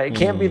Squad, right? It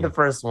can't be the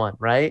first one,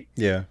 right?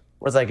 Yeah.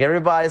 Where it's like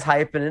everybody's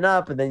hyping it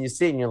up, and then you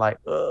see it and you're like,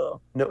 oh,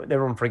 no,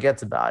 everyone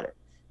forgets about it.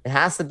 It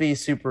has to be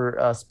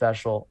super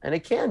special, and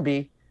it can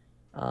be,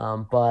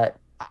 but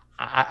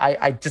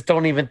I just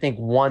don't even think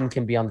one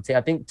can be on the table.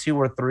 I think 2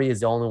 or 3 is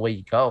the only way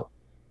you go.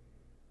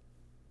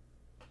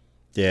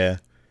 Yeah,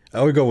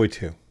 I would go with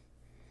 2.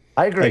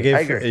 I agree. I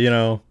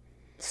agree.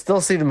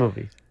 Still see the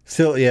movie.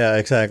 Still, yeah,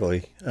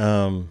 exactly.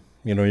 You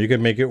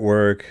could make it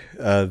work.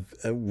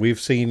 We've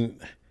seen.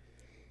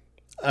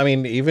 I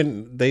mean,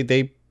 even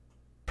they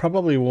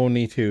probably won't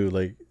need to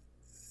like.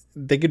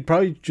 They could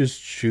probably just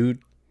shoot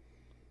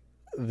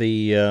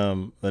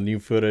the new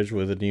footage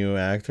with a new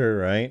actor,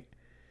 right?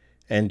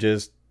 And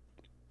just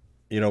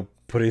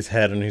put his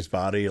head on his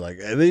body. Like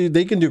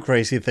they can do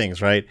crazy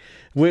things, right?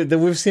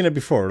 We've seen it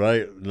before,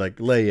 right? Like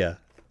Leia.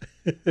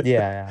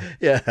 Yeah.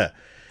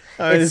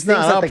 I mean, it's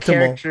not that optimal. The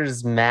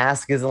character's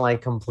mask isn't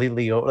like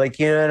completely like,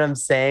 you know what I'm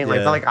saying?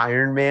 Like not like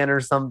Iron Man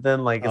or something.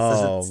 Like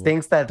it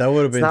stinks that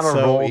would have been not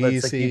a role easy.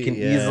 That's like you can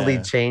easily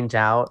change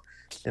out.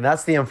 And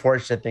that's the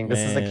unfortunate thing. This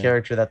is a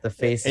character that the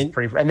face is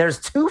pretty. And there's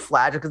 2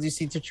 Flash because you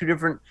see 2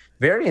 different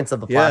variants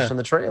of the Flash in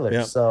the trailer.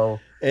 Yeah. So,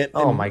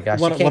 my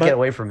gosh, you can't get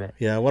away from it.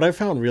 Yeah, what I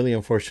found really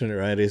unfortunate,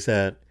 right, is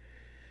that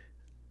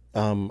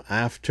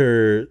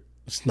after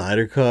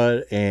Snyder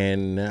Cut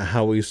and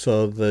how we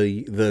saw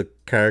the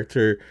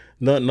character,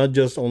 not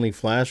just only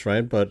Flash,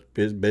 right, but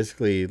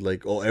basically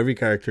like every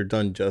character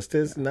done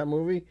justice in that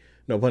movie.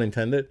 No pun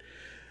intended.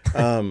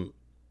 Um,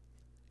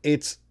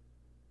 it's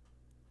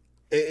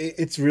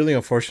it's really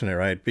unfortunate,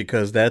 right?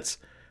 Because that's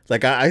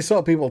like I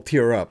saw people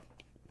tear up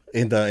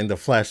in the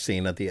Flash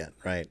scene at the end,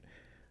 right?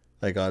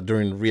 Like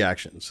during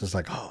reactions, it's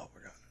like, oh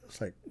my god,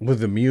 it's like with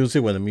the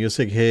music when the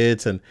music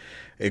hits and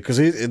because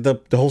the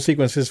whole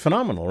sequence is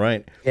phenomenal,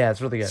 right? Yeah,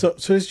 it's really good. So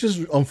it's just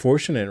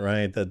unfortunate,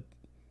 right? That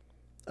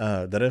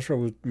that Ezra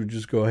would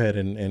just go ahead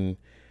and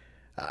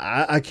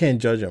I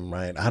can't judge him,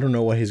 right? I don't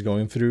know what he's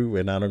going through,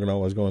 and I don't know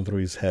what's going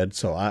through his head.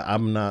 So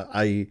I'm not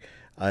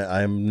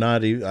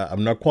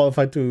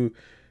qualified to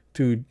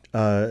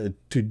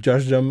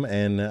judge them,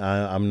 and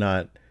I'm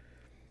not,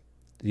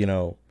 you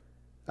know,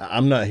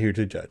 I'm not here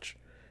to judge.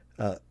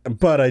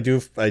 But I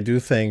do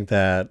think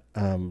that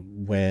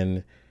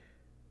when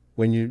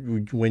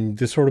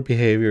this sort of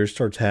behavior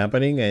starts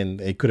happening and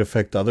it could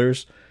affect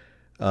others,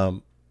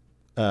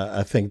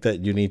 I think that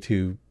you need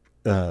to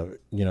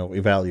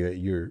evaluate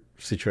your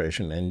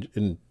situation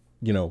and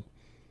you know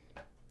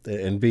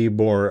and be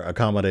more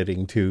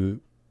accommodating to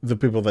the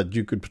people that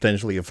you could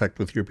potentially affect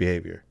with your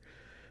behavior.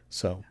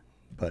 So,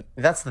 but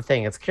That's the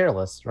thing. It's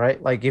careless, right?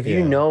 Like if you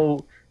yeah, know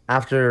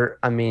after,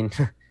 I mean,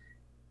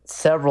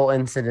 several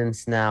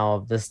incidents now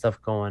of this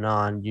stuff going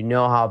on, you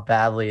know how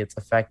badly it's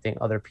affecting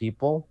other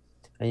people,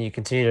 and you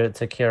continue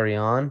to carry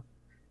on.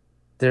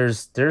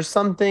 There's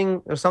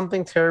something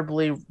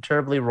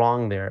terribly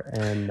wrong there,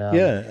 and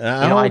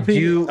yeah. I I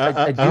do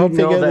hope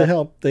they know get the that.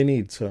 help they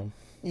need. So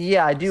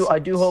Yeah, I do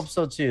hope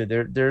so too.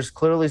 There's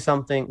clearly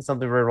something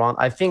very wrong.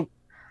 I think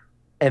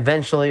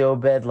eventually,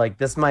 Obed, like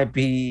this might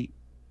be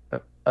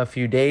a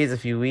few days, a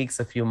few weeks,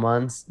 a few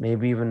months,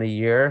 maybe even a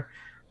year.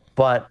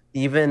 But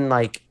even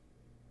like,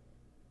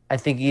 I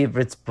think if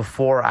it's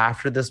before or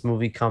after this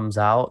movie comes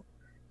out,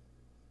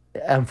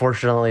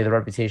 unfortunately, the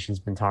reputation's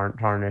been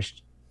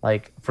tarnished.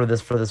 Like for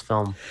this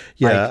film, like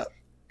yeah,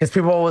 because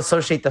people will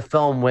associate the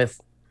film with,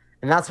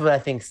 and that's what I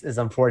think is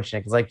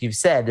unfortunate. Because like you've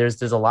said,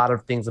 there's a lot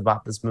of things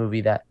about this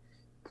movie that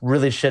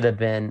really should have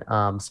been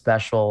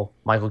special.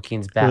 Michael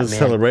Keaton's it was a Batman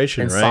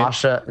celebration, and right?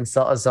 Sasha and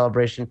a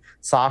celebration.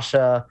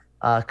 Sasha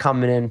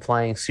coming in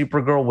playing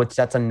Supergirl, which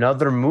that's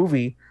another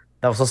movie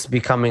that was supposed to be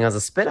coming as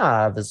a spin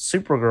out of this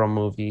Supergirl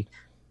movie.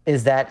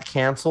 Is that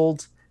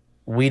canceled?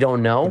 We don't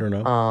I know. don't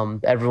know.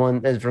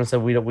 Everyone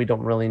said we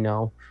don't really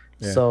know.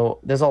 Yeah, So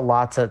there's a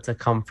lot to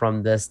come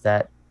from this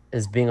that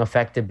is being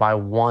affected by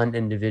one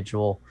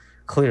individual.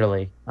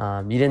 Clearly,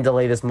 you didn't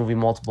delay this movie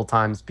multiple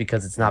times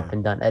because it's not yeah,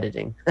 been done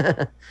editing.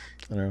 I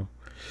know.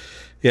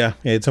 Yeah,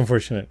 it's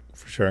unfortunate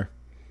for sure.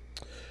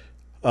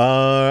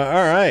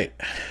 All right.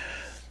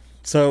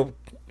 So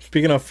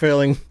speaking of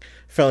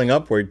failing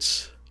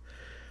upwards,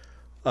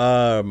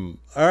 all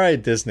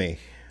right, Disney.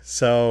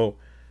 So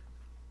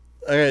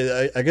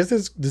I guess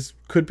this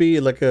could be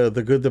like a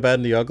the good, the bad,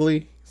 and the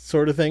ugly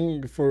sort of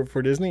thing for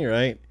Disney,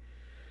 right?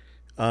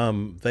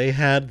 They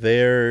had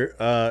their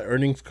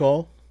earnings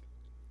call,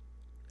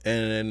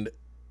 and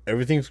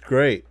everything's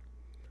great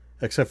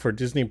except for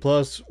Disney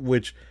Plus,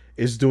 which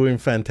is doing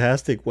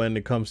fantastic when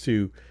it comes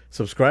to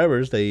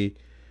subscribers. They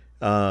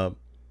uh,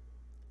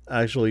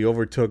 actually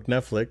overtook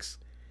Netflix,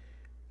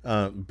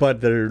 but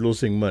they're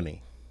losing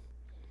money.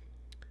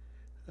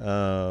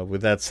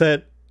 With that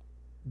said,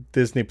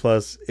 Disney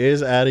Plus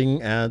is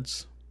adding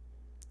ads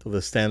to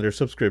the standard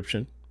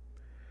subscription,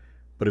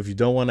 but if you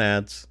don't want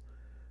ads,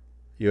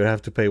 you would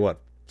have to pay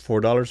what,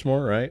 $4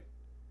 more, right?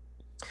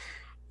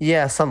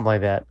 Yeah, something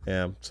like that.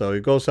 Yeah, so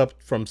it goes up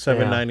from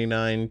seven Yeah. ninety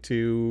nine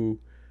to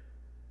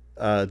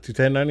 $10.99.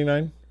 If I'm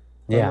not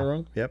Yeah.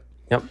 wrong. Yep.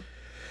 Yep.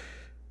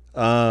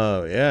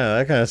 Yeah,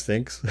 that kind of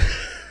stinks.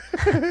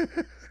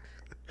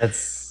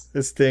 It's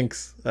It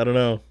stinks. I don't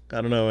know,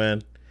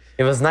 man.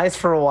 it was nice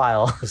for a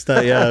while. It's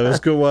not. Yeah, it was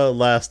good while it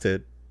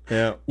lasted.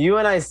 Yeah. You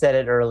and I said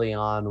it early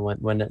on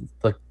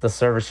the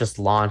service just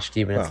launched,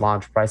 even its Well,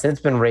 launch price. And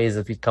it's been raised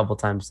a couple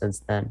times since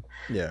then.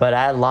 yeah. But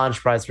at launch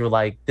price, we were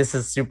like, this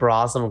is super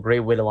awesome, a great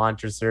way to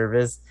launch your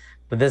service,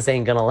 but this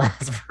ain't gonna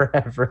last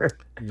forever.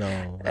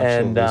 No,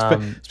 And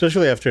absolutely.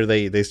 Especially after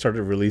they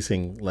started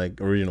releasing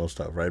like original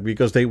stuff, right?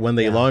 Because when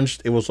they yeah,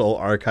 launched, it was all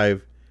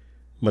archive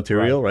right.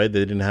 material, right? They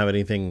didn't have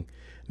anything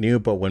new.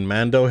 But when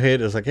Mando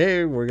hit, it's like,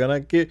 hey, we're gonna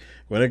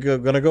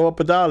go up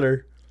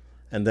 $1,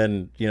 and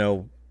then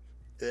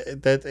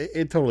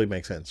it totally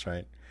makes sense,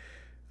 right?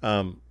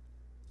 Um,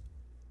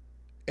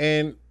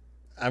 and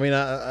I mean,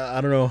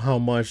 I don't know how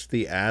much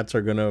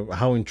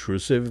how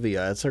intrusive the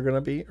ads are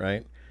gonna be,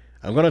 right?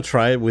 I'm gonna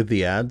try it with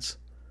the ads.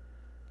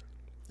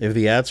 If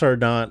the ads are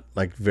not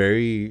like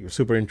very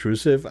super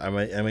intrusive, I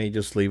may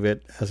just leave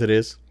it as it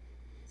is.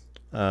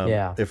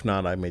 Yeah. If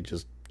not, I may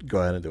just go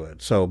ahead and do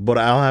it. So, but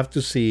I'll have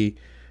to see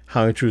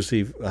how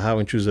intrusive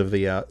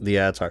the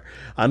ads are.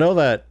 I know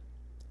that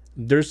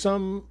there's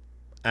some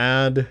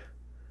ad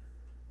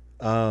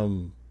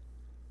um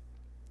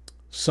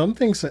some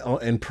things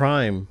in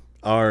Prime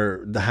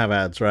are have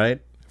ads,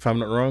 right? If I'm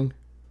not wrong.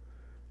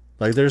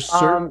 Like there's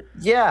certain,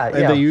 Yeah, and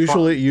they yeah.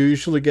 you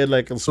usually get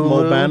like a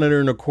small Hulu.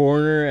 banner in a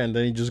corner, and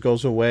then it just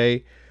goes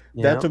away.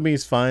 That Yeah. to me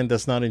is fine.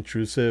 That's not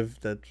intrusive.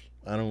 That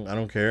I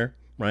don't care,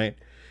 right?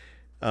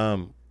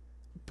 Um,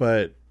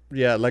 but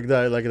yeah, like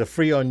the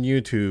free on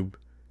YouTube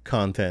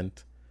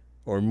content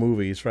or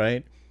movies,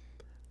 right?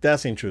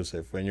 That's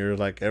intrusive when you're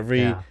like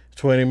every Yeah.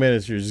 20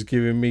 minutes you're just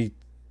giving me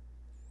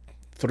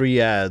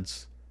three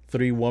ads,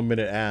 3 1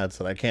 minute ads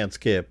that I can't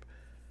skip.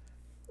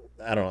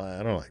 I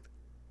don't like.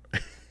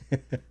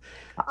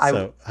 I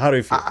So how do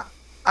you feel? I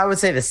I would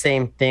say the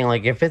same thing.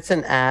 Like if it's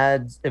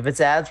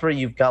ads where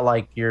you've got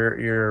like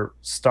your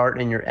start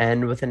and your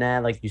end with an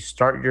ad, like you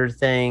start your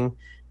thing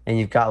and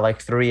you've got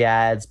like three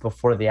ads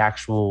before the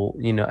actual,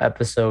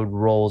 episode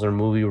rolls or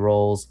movie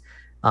rolls.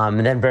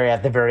 And then very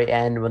at the very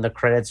end when the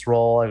credits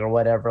roll, like or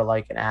whatever,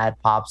 like an ad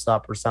pops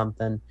up or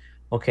something.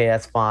 Okay,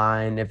 that's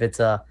fine. If it's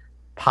a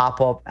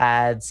pop-up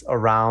ads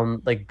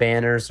around like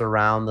banners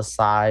around the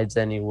sides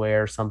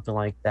anywhere, something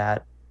like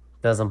that,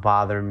 doesn't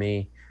bother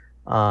me.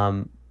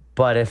 Um,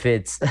 but if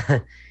it's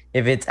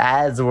if it's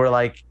ads where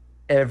like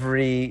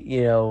every,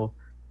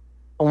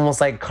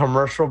 almost like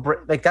commercial break,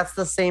 like that's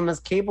the same as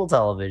cable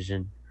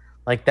television.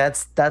 Like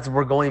that's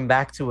we're going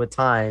back to a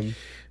time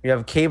you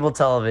have cable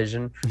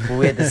television where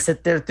we had to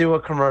sit there through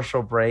a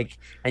commercial break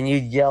and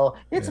you'd yell,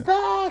 "It's Yeah.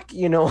 back!"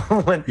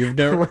 when You've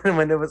never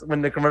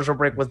when the commercial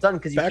break was done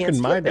because you back can't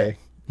in my skip it.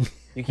 day.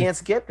 You can't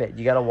skip it.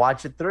 You got to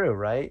watch it through,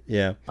 right?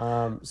 Yeah.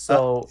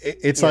 So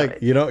It's like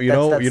that's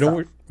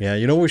tough. yeah,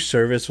 you know which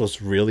service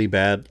was really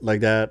bad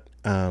like that.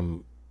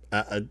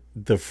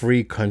 The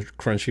free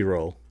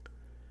Crunchyroll.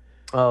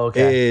 Oh,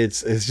 okay.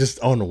 It's just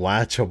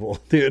unwatchable,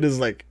 dude. It's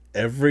like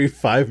every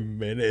 5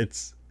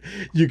 minutes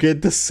you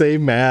get the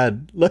same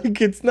ad. Like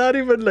it's not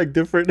even like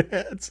different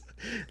ads.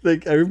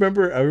 Like I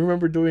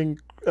remember doing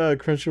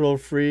Crunchyroll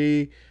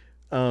free.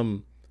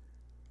 Um,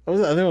 I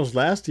think it was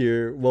last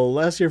year. Well,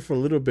 last year for a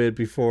little bit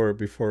before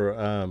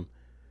the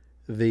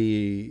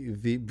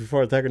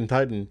before Attack on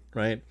Titan,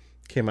 right,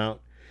 came out.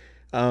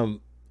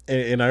 Um,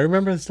 and I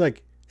remember it's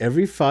like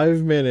every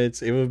 5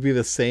 minutes it would be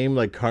the same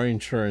like car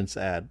insurance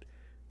ad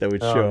that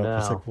would Oh show up.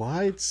 It's no. like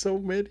why it's so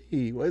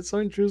many? Why it's so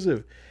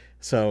intrusive?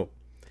 So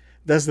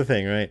that's the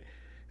thing, right?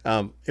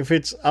 If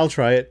it's, I'll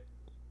try it,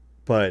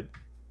 but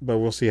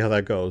we'll see how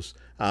that goes.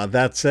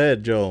 That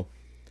said, Joel,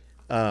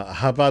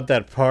 how about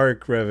that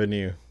park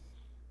revenue?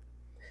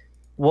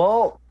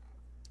 Well,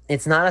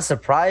 it's not as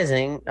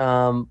surprising.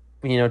 Talk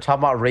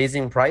about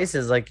raising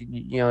prices. Like,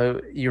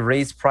 you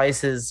raise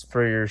prices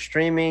for your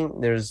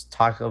streaming. There's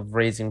talk of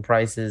raising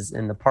prices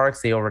in the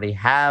parks. They already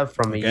have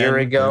from a year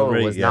Again, they ago. It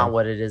already, was yeah. not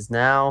what it is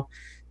now.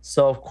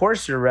 So of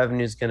course your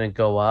revenue is going to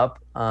go up.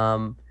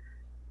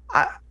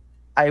 I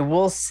I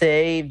will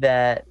say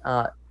that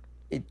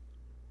it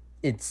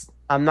it's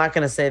I'm not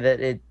going to say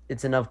that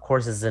it's enough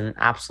course as an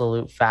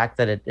absolute fact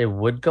that it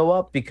would go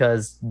up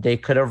because they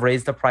could have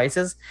raised the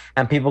prices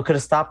and people could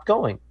have stopped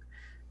going.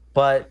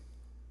 But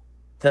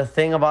the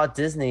thing about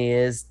Disney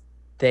is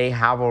they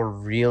have a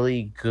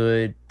really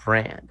good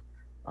brand.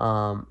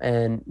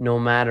 And no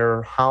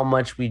matter how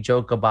much we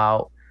joke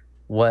about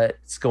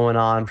what's going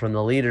on from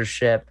the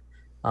leadership,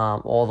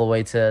 all the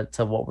way to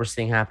what we're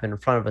seeing happen in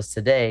front of us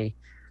today,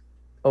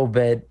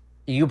 Obed,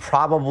 you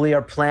probably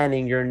are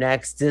planning your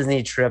next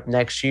Disney trip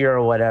next year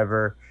or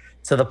whatever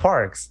to the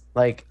parks.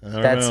 Like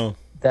I don't know.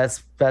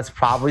 that's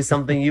probably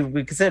something you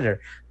would consider.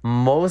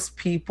 Most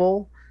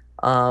people,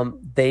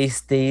 they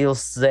still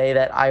say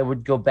that I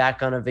would go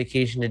back on a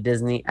vacation to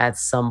Disney at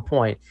some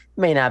point. It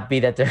may not be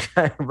that they're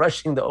kind of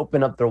rushing to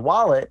open up their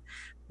wallet,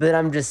 but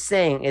I'm just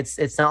saying it's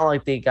not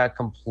like they got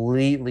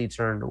completely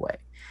turned away.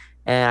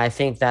 And I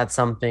think that's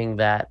something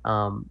that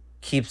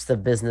keeps the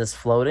business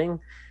floating.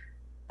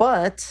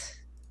 But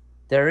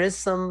there is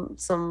some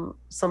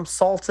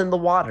salt in the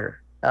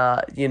water.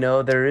 Yeah.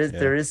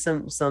 There is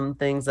some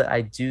things that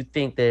I do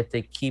think that if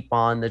they keep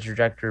on the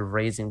trajectory of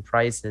raising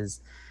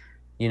prices,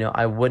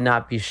 I would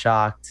not be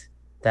shocked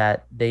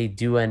that they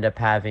do end up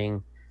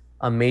having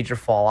a major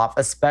fall off.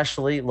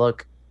 Especially,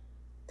 look,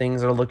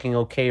 things are looking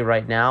okay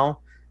right now.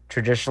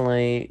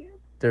 Traditionally,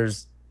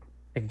 there's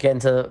again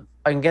to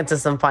I can get to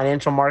some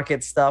financial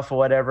market stuff or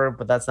whatever,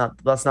 but that's not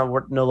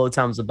what No Low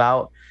Time's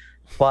about.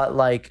 But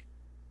like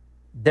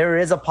there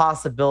is a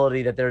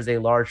possibility that there's a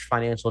large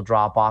financial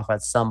drop off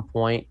at some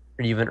point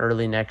or even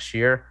early next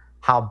year.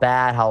 How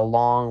bad, how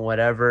long,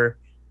 whatever,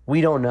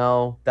 we don't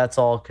know. That's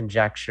all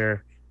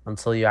conjecture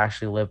until you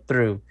actually live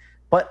through.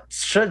 But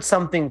should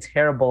something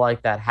terrible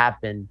like that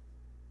happen,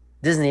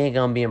 Disney ain't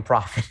gonna be in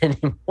profit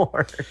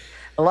anymore.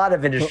 A lot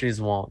of Well, industries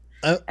won't,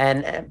 uh,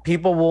 and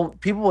people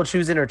will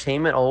choose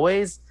entertainment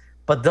always,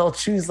 but they'll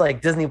choose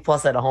like Disney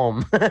Plus at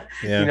home.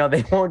 yeah.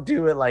 They won't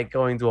do it like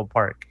going to a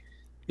park.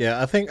 Yeah,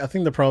 I think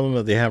the problem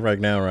that they have right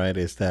now, right,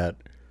 is that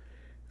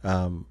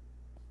um,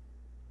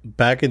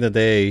 back in the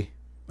day,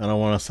 I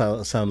don't want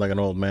to sound like an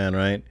old man,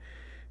 right?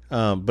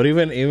 But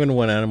even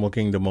when Animal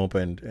Kingdom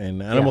opened, and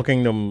Yeah. Animal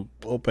Kingdom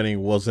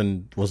opening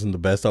wasn't the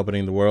best opening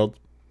in the world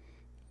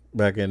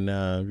back in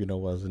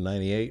was in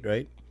 '98,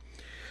 right?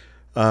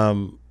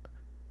 Um,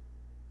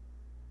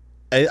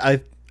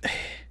 I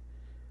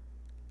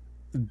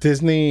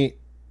Disney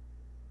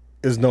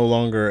is no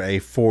longer a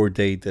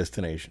 4-day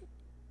destination.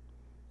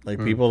 Like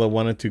people that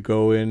wanted to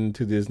go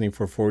into Disney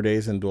for 4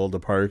 days and do all the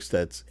parks,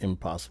 that's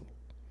impossible.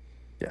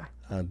 Yeah.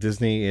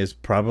 Disney is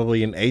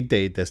probably an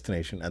 8-day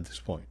destination at this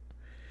point,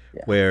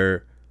 Yeah.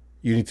 where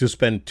you need to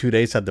spend 2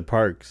 days at the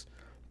parks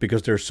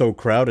because they're so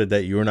crowded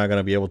that you're not going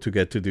to be able to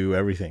get to do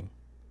everything,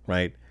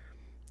 right?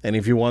 And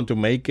if you want to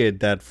make it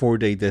that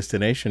 4-day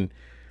destination,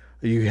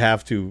 you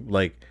have to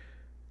like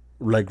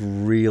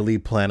really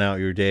plan out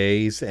your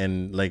days,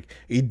 and like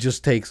it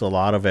just takes a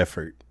lot of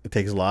effort. It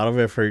takes a lot of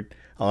effort.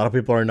 A lot of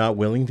people are not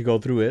willing to go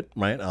through it,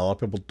 right? A lot of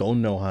people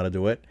don't know how to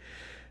do it.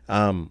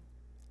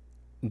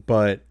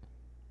 But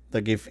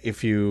like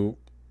if you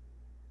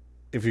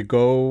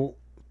go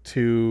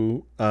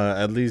to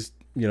at least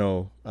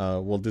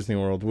Walt Disney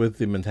World with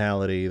the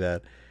mentality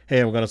that, hey,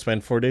 I'm going to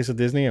spend 4 days at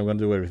Disney, I'm going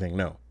to do everything.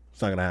 No,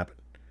 it's not going to happen.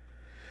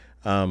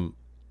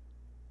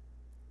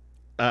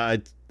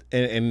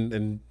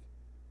 And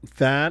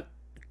that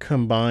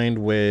combined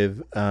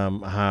with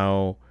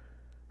how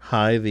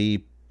high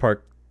the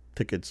park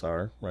tickets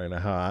are, right?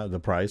 How the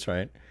price,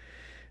 right?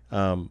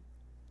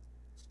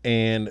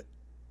 And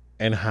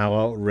how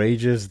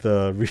outrageous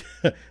the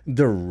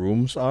the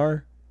rooms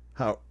are.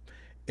 How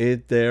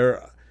it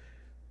there.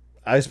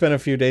 I spent a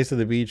few days at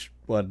the beach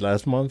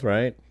last month,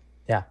 right?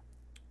 Yeah.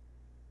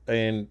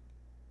 And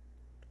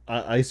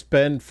I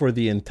spent for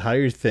the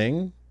entire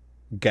thing,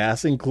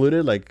 gas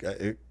included, like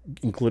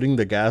including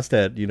the gas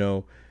that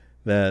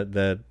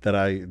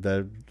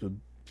that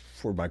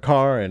for my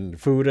car and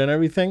food and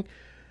everything.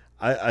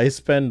 I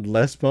spend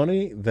less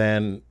money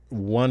than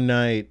one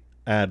night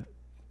at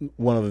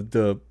one of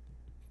the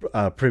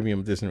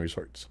premium Disney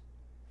resorts.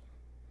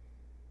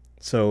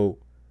 So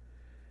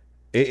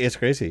it's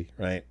crazy,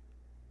 right?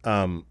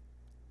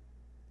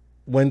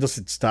 When does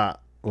it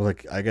stop? Well,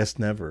 like, I guess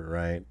never,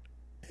 right?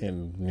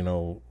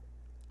 And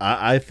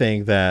I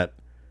think that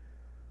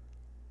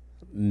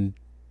the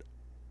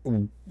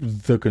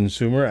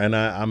consumer, and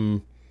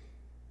I'm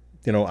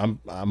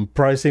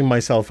pricing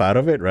myself out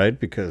of it, right?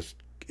 Because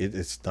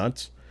it's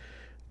nuts.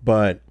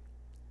 But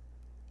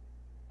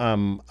a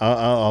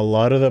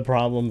lot of the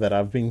problem that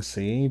I've been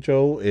seeing,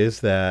 Joe, is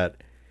that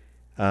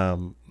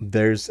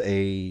there's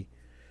I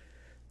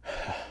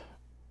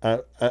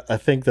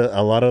think that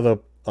a lot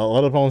of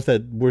problems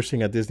that we're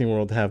seeing at Disney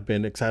World have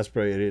been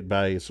exacerbated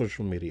by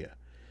social media,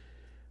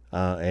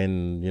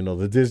 and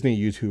the Disney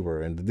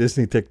YouTuber and the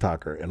Disney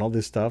TikToker and all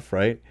this stuff,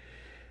 right?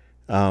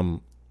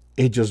 Everything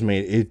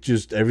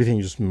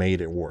just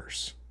made it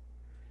worse,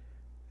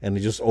 and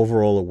it's just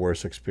overall a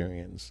worse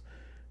experience.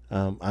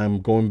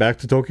 I'm going back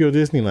to Tokyo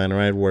Disneyland,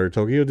 right? Where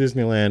Tokyo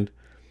Disneyland,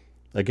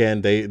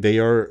 again, they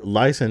are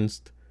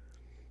licensed.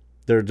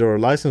 They're a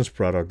licensed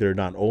product. They're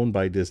not owned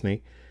by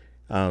Disney.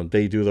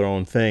 They do their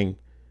own thing,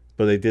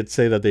 but they did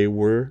say that they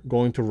were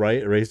going to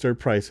raise their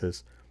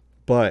prices,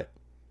 but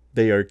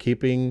they are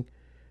keeping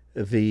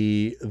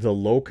the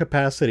low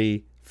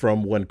capacity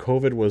from when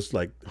COVID was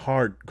like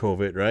hard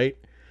COVID, right?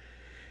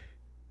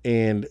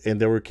 And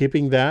they were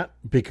keeping that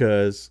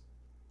because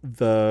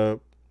the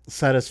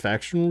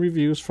satisfaction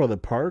reviews for the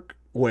park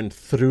went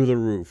through the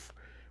roof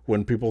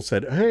when people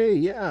said, hey,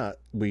 yeah,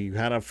 we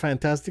had a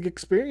fantastic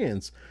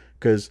experience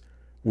because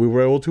we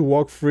were able to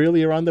walk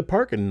freely around the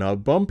park and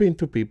not bump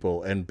into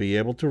people and be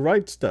able to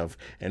write stuff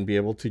and be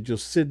able to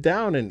just sit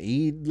down and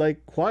eat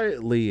like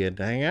quietly and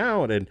hang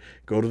out and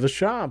go to the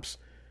shops.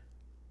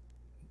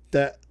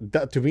 That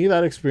to me,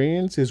 that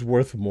experience is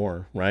worth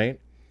more, right?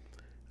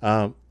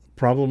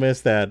 Problem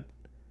is that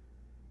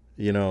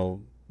they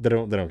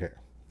don't care.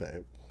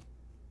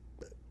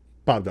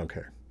 Bob don't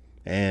care,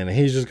 and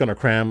he's just gonna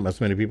cram as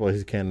many people as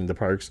he can in the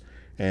parks,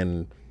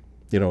 and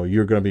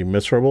you're gonna be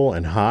miserable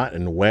and hot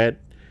and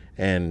wet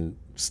and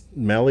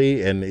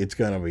smelly, and it's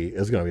gonna be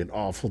an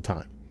awful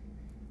time.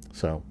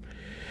 So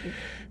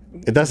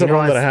that's the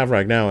problem that I have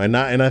right now, and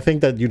I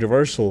think that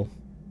Universal,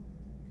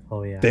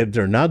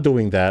 they're not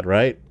doing that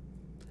right,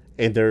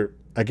 and they're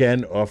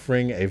again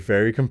offering a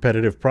very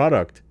competitive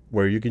product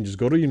where you can just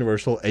go to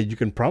Universal and you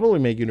can probably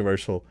make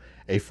Universal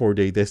a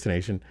 4-day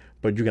destination,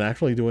 but you can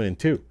actually do it in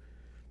 2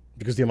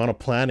 because the amount of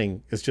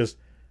planning is just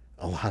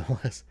a lot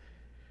less.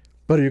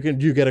 But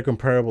you get a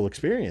comparable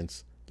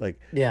experience. Like,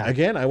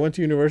 again, I went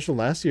to Universal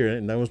last year,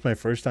 and that was my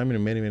first time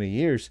in many, many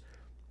years.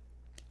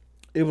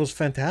 It was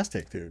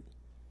fantastic, dude.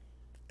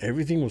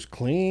 Everything was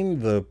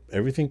clean.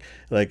 Everything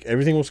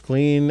was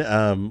clean.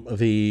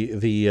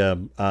 The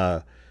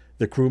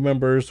crew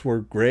members were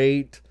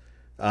great.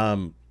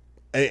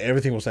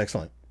 Everything was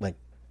excellent. Like,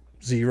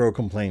 zero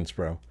complaints,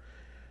 bro.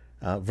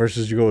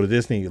 Versus you go to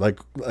Disney, like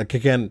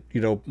again,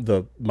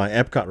 my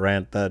Epcot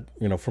rant that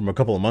from a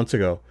couple of months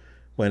ago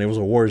when it was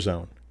a war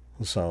zone.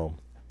 So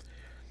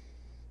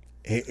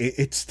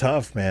it's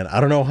tough, man. I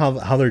don't know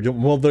how they're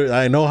doing. Well,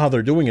 I know how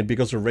they're doing it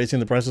because they're raising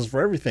the prices for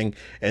everything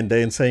and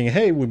then saying,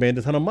 hey, we made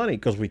a ton of money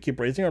because we keep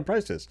raising our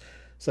prices.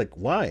 It's like,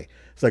 why?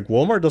 It's like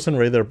Walmart doesn't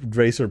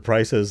raise their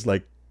prices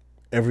like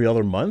every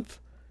other month,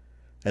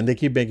 and they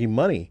keep making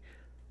money.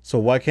 So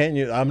why can't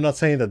you? I'm not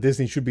saying that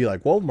Disney should be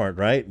like Walmart,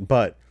 right?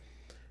 But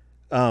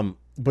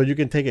you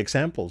can take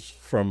examples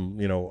from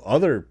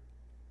other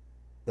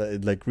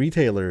like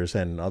retailers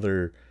and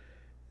other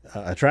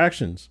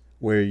attractions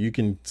where you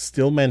can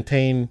still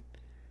maintain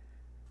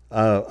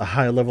a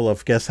high level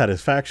of guest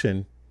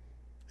satisfaction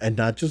and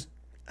not just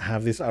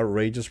have these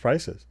outrageous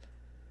prices.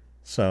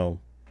 So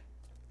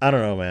I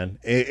don't know, man.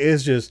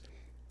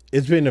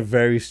 It's been a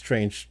very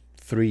strange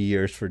 3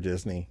 years for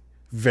Disney.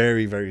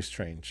 Very, very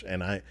strange.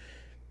 And I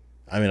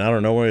mean, I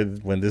don't know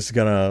when this is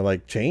gonna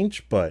like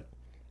change, but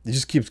it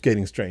just keeps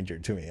getting stranger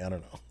to me. I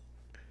don't know.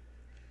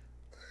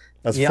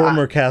 As a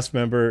former cast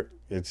member,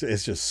 it's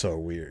just so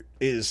weird.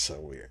 It is so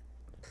weird.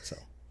 So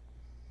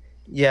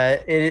Yeah,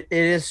 it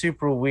is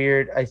super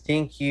weird. I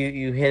think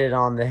you hit it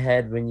on the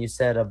head when you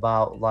said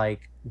about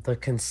like the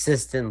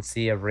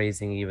consistency of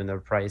raising even their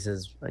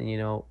prices.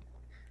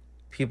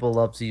 People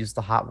love to use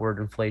the hot word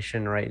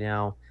inflation right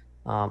now.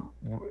 Um,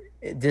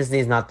 Disney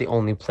is not the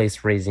only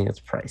place raising its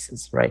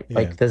prices, right? yeah,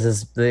 Like this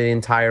is the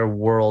entire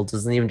world. This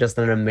isn't even just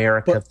an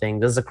America but thing.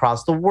 This is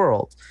across the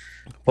world.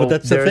 but But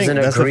that's the there's thing. an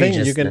That's the thing.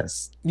 You can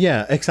egregiousness.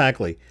 yeah,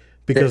 exactly.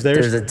 Because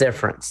There's a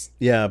difference.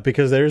 yeah,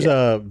 because there's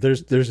Yeah.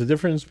 a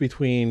difference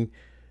between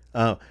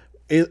uh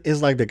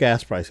it's like the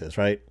gas prices,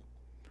 right?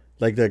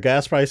 Like the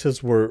gas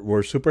prices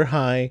were super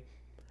high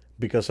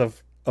because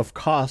of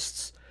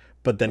costs,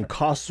 but then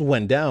costs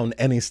went down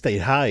and it stayed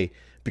high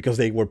because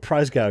they were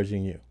price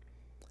gouging you.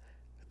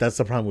 That's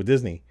the problem with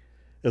Disney.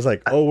 It's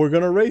like, oh, we're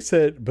gonna raise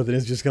it, but then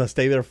it's just gonna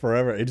stay there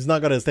forever. It's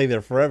not gonna stay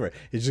there forever.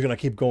 It's just gonna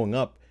keep going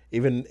up,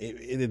 even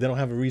they don't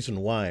have a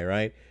reason why,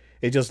 right?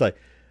 It's just like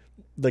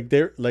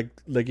they're like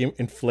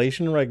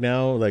inflation right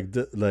now. Like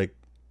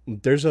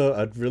there's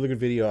a really good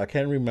video. I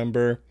can't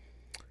remember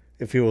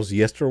if it was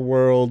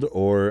Yesterworld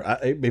or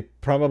it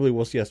probably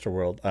was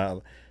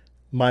Yesterworld.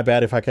 My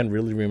bad if I can't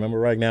really remember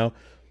right now,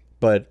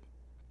 but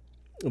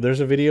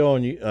there's a video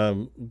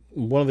on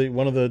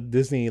one of the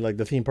Disney like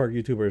the theme park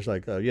YouTubers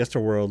like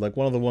Yesterworld, like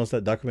one of the ones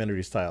that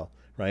documentary style,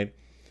 right?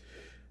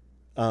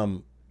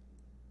 Um,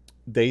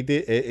 they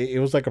did it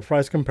was like a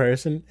price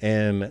comparison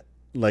and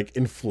like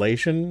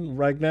inflation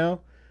right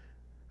now.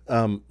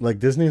 Like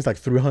Disney is like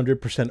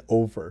 300%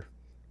 over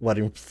what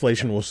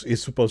inflation was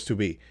is supposed to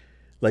be.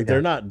 Like Yeah.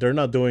 they're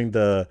not doing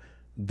the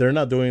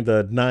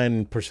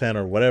 9%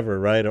 or whatever,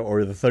 right?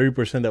 Or the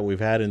 30% that we've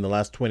had in the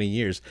last 20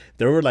 years.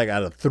 They were like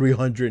at a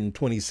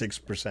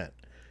 326%. I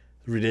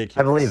believe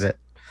Ridiculous. it.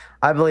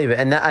 I believe it.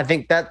 And I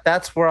think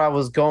that's where I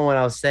was going when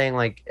I was saying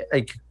like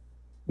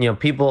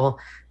people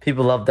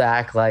love to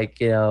act like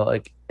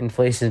like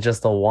inflation is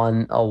just a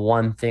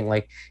one thing.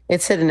 Like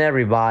it's hitting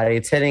everybody,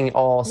 it's hitting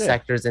all Yeah.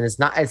 sectors, and it's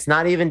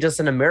not even just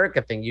an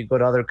America thing. You go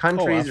to other Oh,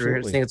 countries, or you're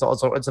absolutely.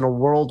 seeing it's in a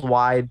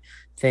worldwide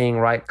thing,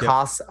 right? Yep.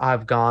 Costs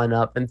have gone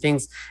up and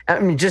things. I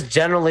mean, just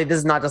generally, this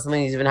is not just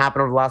something that's even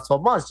happened over the last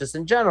 12 months, just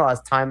in general,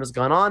 as time has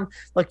gone on.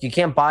 Look, you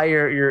can't buy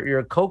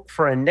your Coke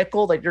for a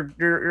nickel like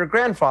your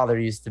grandfather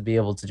used to be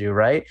able to do,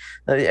 right?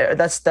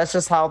 That's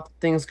just how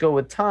things go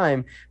with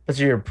time. But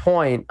to your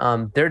point,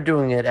 they're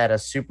doing it at a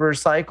super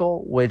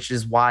cycle, which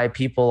is why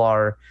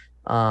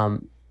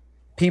um,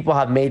 people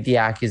have made the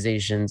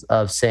accusations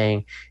of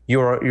saying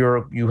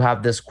you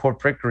have this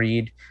corporate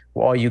greed.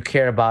 All you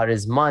care about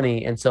is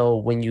money, and so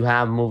when you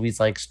have movies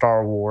like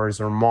Star Wars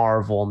or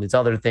Marvel and these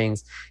other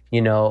things,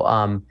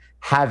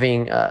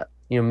 having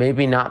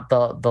maybe not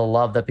the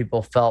love that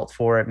people felt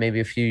for it maybe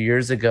a few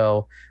years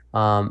ago.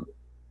 Um,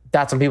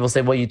 that's when people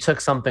say, well, you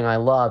took something I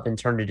love and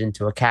turned it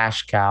into a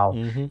cash cow,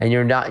 Mm-hmm. and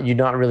you're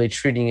not really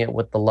treating it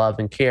with the love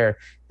and care.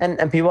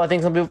 And people, I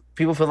think some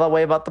people feel that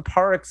way about the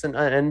parks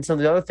and some of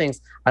the other things.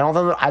 I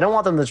don't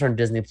want them to turn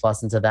Disney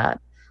Plus into that.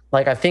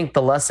 Like I think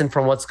the lesson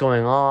from what's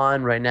going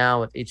on right now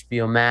with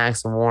HBO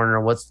Max and Warner,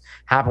 what's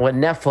happened with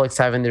Netflix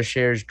having their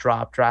shares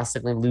drop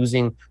drastically,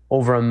 losing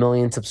over 1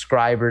 million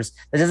subscribers.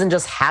 It doesn't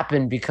just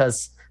happen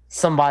because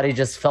somebody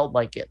just felt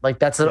like it. Like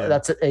that's a Yeah.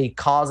 that's a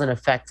cause and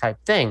effect type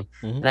thing.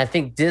 Mm-hmm. And I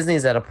think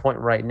Disney's at a point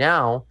right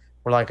now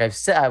where, like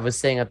I was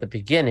saying at the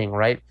beginning,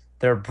 right?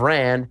 Their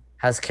brand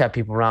has kept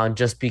people around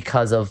just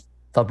because of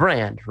the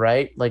brand,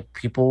 right? Like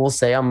people will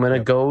say, I'm gonna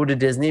Yep. go to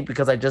Disney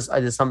because I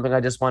did something I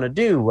just want to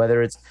do,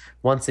 whether it's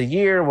once a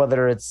year,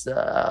 whether it's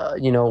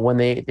when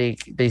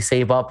they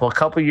save up a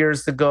couple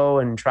years to go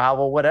and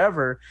travel,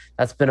 whatever.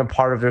 That's been a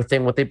part of their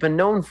thing, what they've been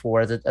known for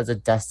as a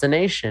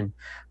destination.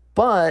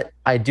 But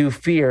I do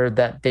fear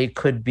that they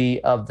could be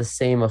of the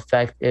same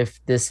effect if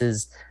this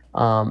is,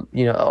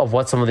 of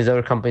what some of these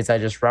other companies I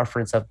just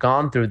referenced have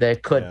gone through. They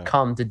could Yeah.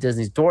 come to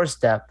Disney's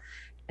doorstep,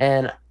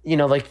 and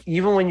like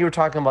even when you were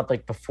talking about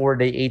like the 4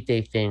 day, 8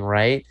 day thing,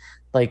 right?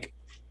 Like,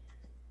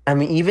 I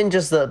mean, even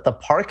just the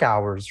park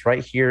hours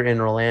right here in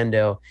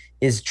Orlando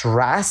is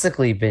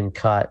drastically been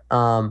cut.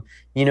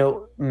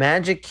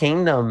 Magic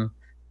Kingdom.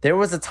 There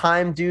was a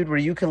time, dude, where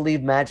you could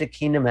leave Magic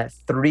Kingdom at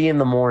 3 in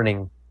the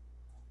morning,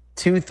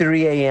 2,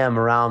 3 a.m.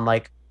 around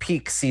like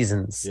peak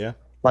seasons. Yeah.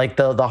 Like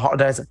the hard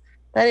days.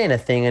 That ain't a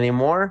thing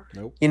anymore.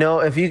 Nope. You know,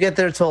 if you get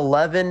there till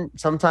 11,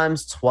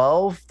 sometimes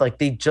 12, like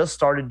they just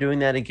started doing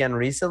that again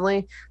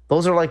recently.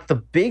 Those are like the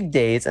big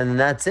days, and then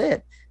that's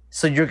it.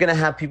 So you're going to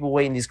have people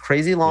waiting these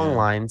crazy long Yeah.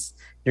 lines.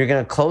 You're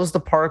going to close the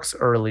parks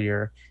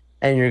earlier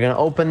and you're going to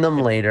open them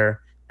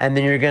later, and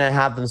then you're going to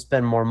have them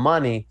spend more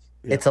money.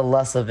 Yeah. It's a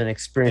less of an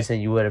experience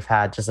than you would have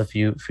had just a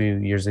few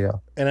years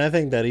ago. And I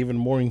think that even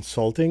more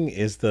insulting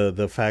is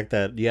the fact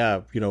that,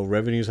 yeah,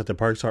 revenues at the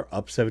parks are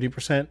up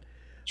 70%,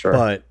 Sure.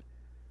 but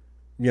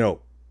you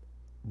know,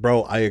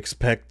 bro, I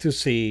expect to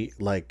see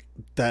like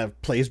that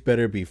place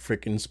better be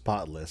freaking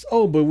spotless.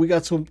 Oh, but we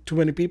got too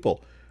many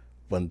people.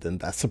 Well, then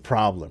that's a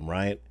problem,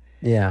 right?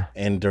 Yeah.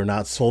 And they're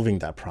not solving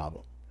that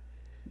problem.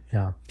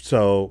 Yeah.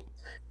 So,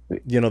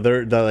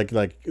 they're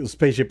like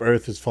Spaceship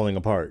Earth is falling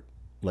apart,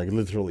 like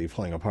literally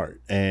falling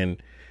apart,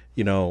 and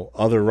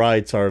other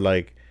rides are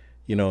like,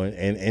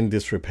 in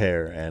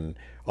disrepair, and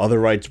other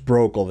rides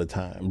break all the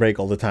time.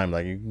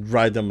 Like you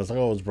ride them, it's like,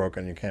 oh, it's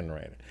broken, you can't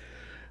ride it.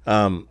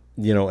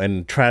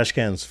 And trash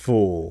cans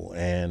full,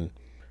 and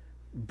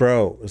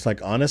bro, it's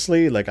like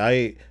honestly,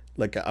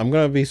 I'm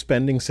gonna be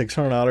spending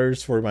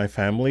 $600 for my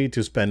family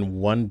to spend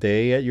one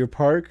day at your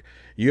park.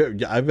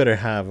 I better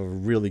have a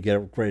really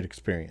great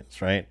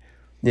experience, right?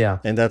 Yeah.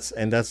 And that's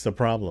the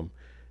problem,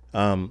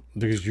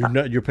 because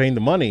you're paying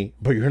the money,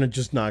 but you're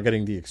just not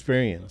getting the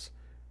experience.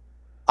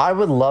 I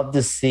would love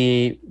to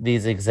see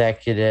these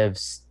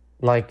executives,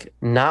 like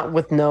not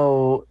with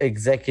no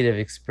executive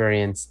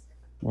experience,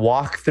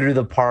 walk through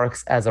the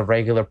parks as a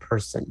regular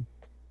person.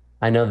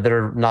 I know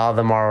there none of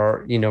them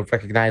are,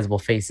 recognizable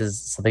faces,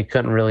 so they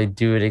couldn't really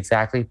do it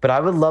exactly. But I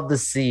would love to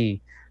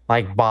see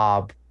like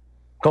Bob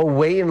go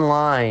wait in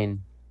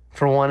line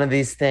for one of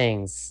these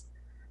things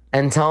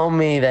and tell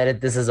me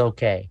that this is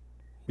okay,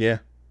 Yeah,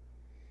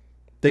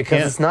 they because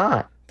can't. it's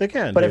not. They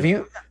can, But if dude.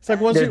 you It's like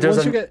once there, you there's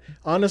once you a get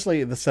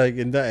honestly, that's like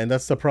and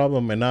that's the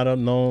problem, and not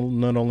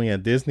only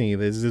at Disney.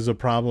 This is a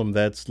problem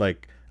that's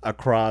like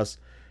across,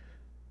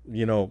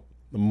 you know,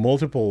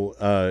 multiple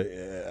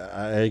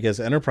I guess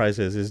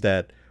enterprises. Is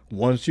that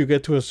once you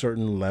get to a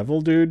certain level,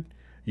 dude,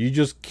 you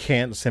just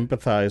can't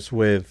sympathize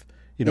with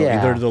either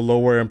yeah, the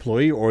lower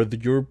employee or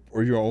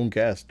your own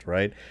guest,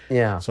 right?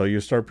 yeah, So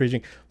you start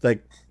preaching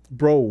like,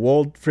 bro,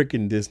 Walt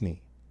freaking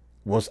Disney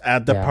was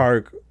at the yeah.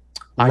 park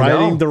I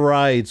riding know. the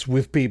rides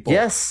with people.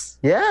 Yes,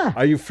 yeah,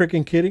 Are you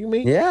freaking kidding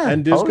me? yeah.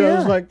 And this Oh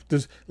guy's yeah. like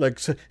this, like,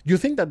 you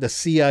think that the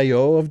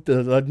CIO of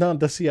the, like, not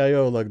the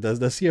CIO, like the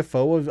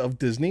CFO of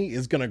Disney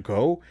is gonna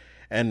go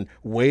and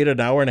wait an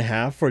hour and a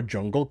half for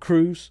Jungle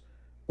Cruise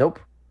Nope.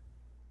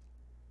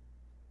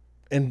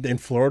 in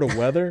Florida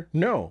weather?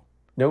 No.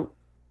 Nope.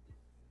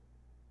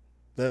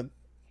 That,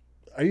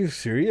 are you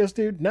serious,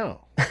 dude?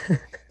 No.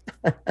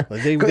 Like I don't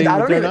they're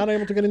even. not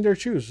able to get in their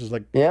shoes.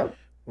 Yep.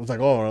 It's like,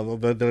 oh,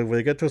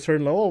 they get to a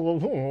certain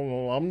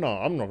level. I'm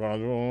not gonna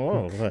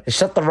do it.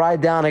 Shut the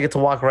ride down. I get to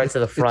walk right to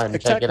the It's front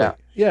and check it exactly, out.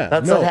 yeah.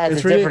 That's what No, has a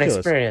it's different ridiculous.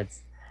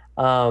 experience.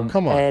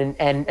 Come on.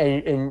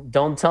 And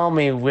don't tell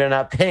me we're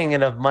not paying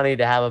enough money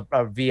to have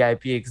a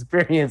VIP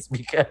experience,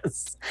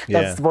 because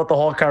Yeah. that's what the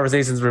whole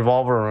conversation's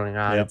revolving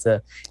around.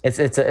 Yep.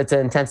 It's an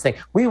intense thing.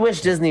 We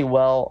wish Disney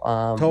well.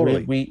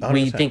 Totally. We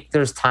 100%. think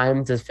there's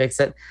time to fix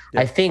it.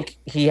 Yep. I think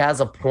he has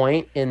a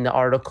point in the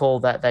article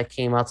that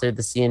came out to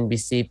the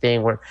CNBC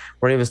thing where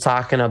he was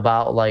talking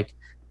about, like,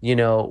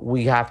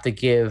 we have to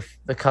give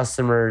the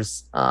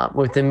customers,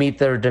 we have to meet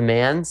their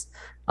demands.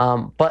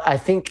 But I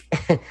think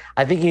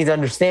I think you need to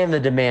understand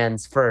the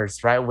demands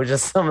first, right? Which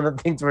is some of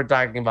the things we're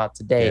talking about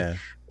today. Yeah.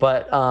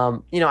 But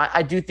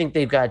I do think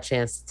they've got a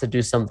chance to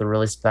do something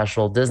really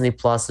special. Disney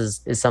Plus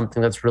is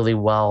something that's really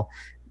well.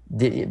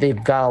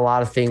 They've got a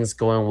lot of things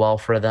going well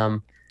for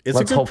them. It's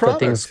Let's a good hope product.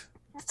 that things.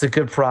 It's a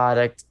good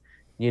product.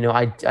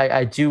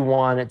 I do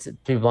want it to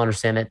people to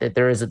understand that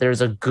there's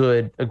a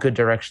good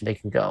direction they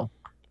can go.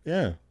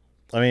 Yeah.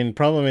 I mean,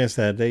 problem is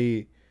that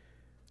they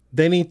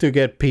need to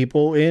get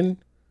people in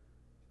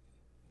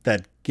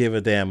that give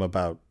a damn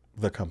about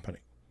the company.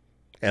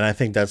 And I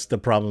think that's the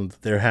problem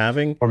that they're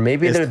having. Or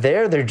maybe is-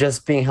 they're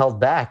just being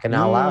held back and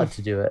not allowed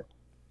to do it.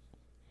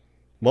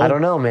 Well, I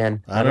don't know,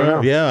 man. I don't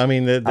know. Yeah, I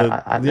mean,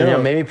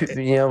 Maybe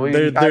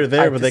they're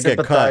there, but they get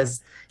cut.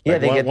 Yeah,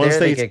 Like, they get once there,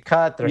 they get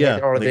cut, or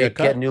they they get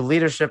cut. get new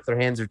leadership. Their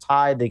hands are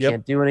tied. They Yep.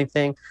 can't do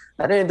anything.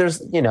 I mean,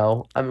 That's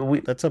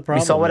a we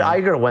problem. saw what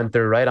man. Iger went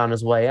through right on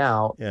his way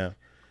out. Yeah.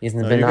 He's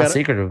No, been you not gotta-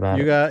 secretive about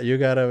You it.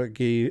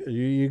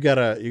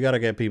 gotta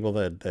get people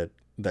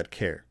that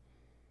care.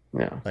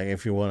 Yeah. Like,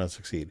 if you want to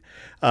succeed.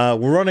 We're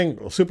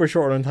running super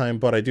short on time,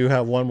 but I do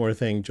have one more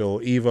thing, Joel.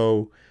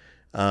 Evo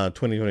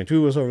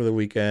 2022 was over the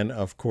weekend.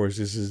 Of course,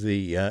 this is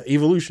the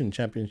Evolution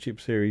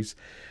Championship Series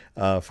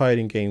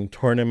fighting game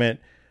tournament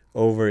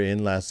over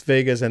in Las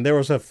Vegas. And there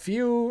was a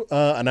few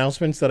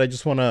announcements that I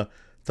just want to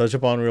touch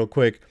upon real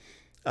quick.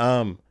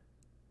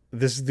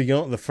 This is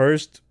the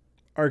first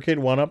Arcade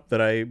 1-Up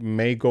that I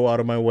may go out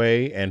of my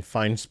way and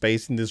find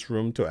space in this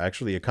room to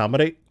actually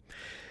accommodate.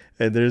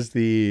 And there's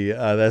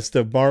that's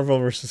the Marvel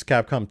vs.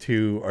 Capcom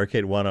 2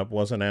 Arcade 1-Up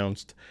was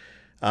announced.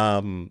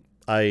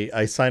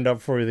 I signed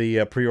up for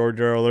the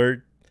pre-order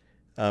alert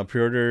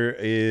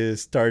Pre-order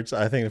starts,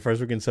 I think, the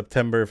first week in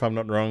September, if I'm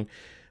not wrong.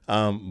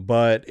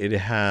 But it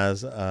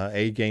has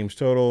 8 games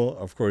total.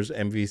 Of course,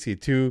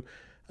 MVC2,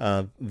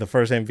 the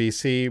first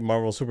MVC,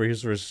 Marvel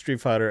Superheroes vs.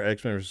 Street Fighter,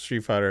 X-Men vs.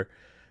 Street Fighter,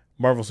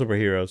 Marvel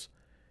Superheroes,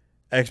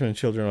 X-Men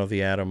Children of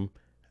the Atom,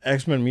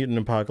 X-Men Mutant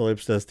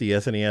Apocalypse, that's the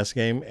SNES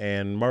game,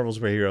 and Marvel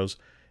Superheroes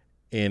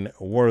in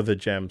War of the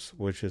Gems,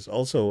 which is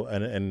also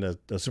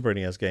a Super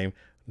NES game,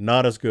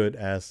 not as good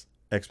as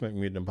X-Men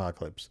Mutant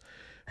Apocalypse.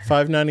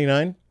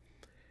 $5.99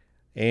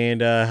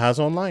 and has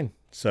online.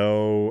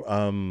 So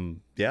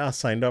yeah, I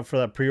signed up for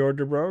that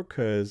pre-order, bro,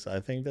 because I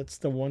think that's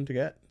the one to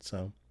get.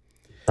 So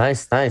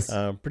nice.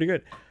 Pretty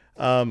good.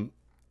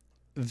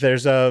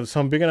 There's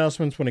some big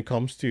announcements when it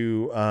comes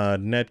to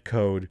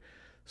netcode.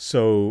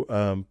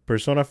 So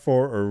Persona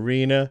 4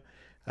 Arena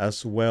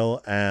as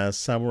well as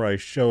Samurai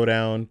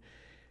Showdown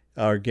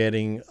are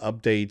getting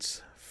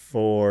updates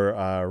for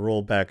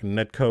rollback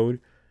netcode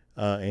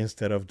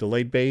instead of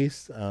delayed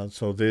based.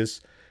 So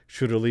this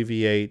should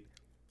alleviate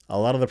a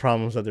lot of the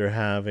problems that they're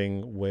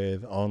having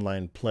with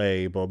online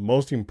play. But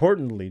most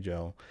importantly,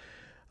 Joe,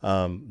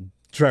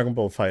 Dragon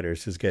Ball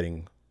FighterZ is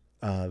getting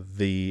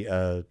the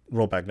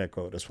rollback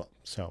netcode as well.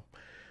 So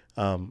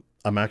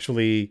I'm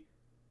actually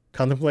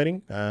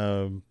contemplating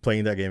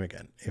playing that game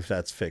again if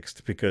that's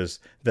fixed, because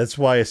that's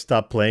why I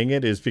stopped playing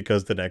it, is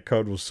because the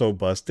netcode was so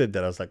busted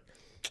that I was like,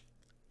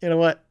 you know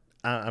what,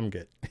 I'm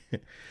good.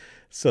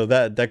 So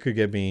that could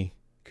get me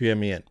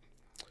in.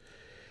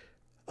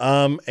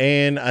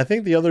 And I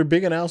think the other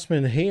big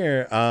announcement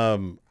here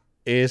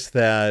is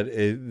that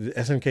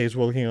SNK is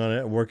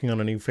working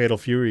on a new Fatal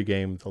Fury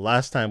game. The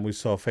last time we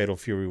saw Fatal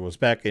Fury was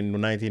back in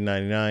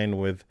 1999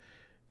 with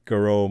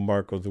Garou,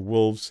 Mark of the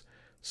Wolves.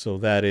 So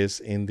that is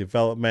in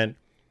development.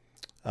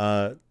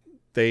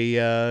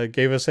 They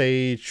gave us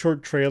a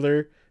short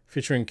trailer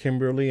featuring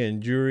Kimberly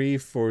and Yuri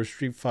for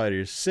Street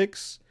Fighter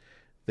 6.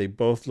 They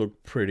both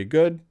look pretty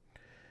good.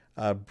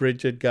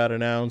 Bridget got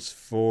announced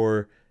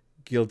for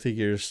Guilty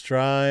Gear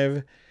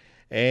Strive.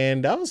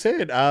 And that was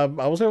it. I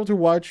was able to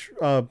watch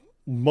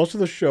most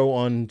of the show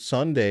on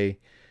Sunday,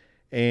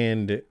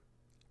 and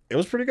it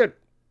was pretty good.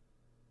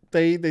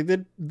 They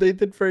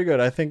did very good.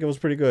 I think it was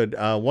pretty good.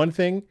 One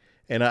thing,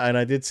 and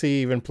I did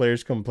see even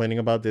players complaining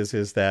about this,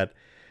 is that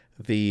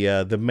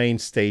the main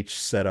stage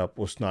setup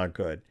was not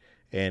good,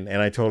 and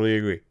I totally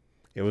agree.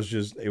 It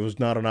was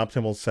not an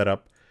optimal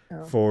setup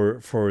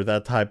for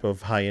that type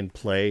of high end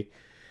play.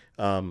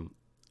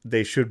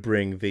 They should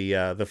bring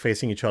the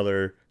facing each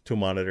other 2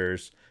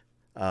 monitors,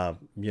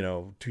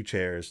 2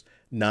 chairs,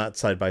 not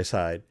side by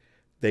side.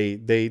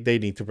 They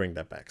need to bring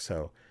that back.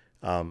 So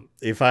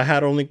if I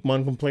had only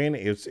one complaint,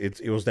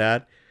 it was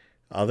that.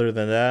 Other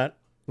than that,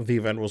 the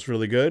event was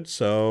really good.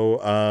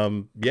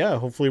 So yeah,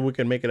 hopefully we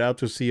can make it out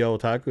to CEO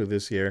Otaku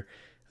this year.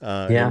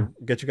 And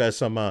get you guys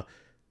some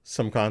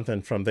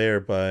content from there.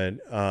 But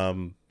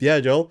yeah,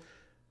 Joel,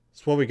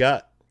 that's what we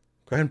got.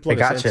 Go ahead and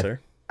plug us in, sir.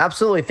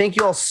 Absolutely. Thank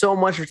you all so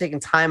much for taking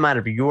time out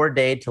of your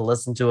day to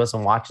listen to us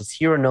and watch us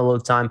here in No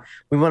Load Time.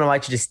 We want to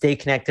invite you to stay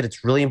connected.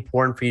 It's really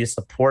important for you to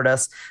support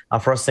us,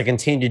 for us to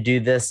continue to do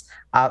this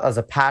as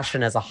a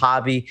passion, as a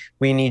hobby.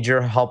 We need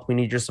your help. We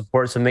need your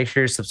support. So make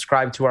sure you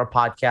subscribe to our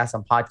podcast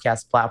on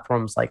podcast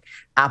platforms like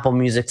Apple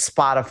Music,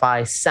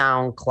 Spotify,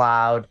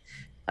 SoundCloud,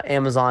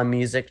 Amazon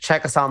Music.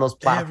 Check us out on those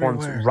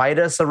platforms. Everywhere. Write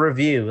us a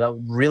review. That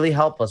would really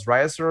help us.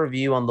 Write us a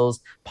review on those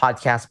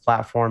podcast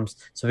platforms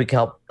so we can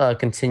help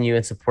continue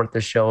and support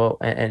the show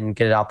and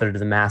get it out there to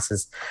the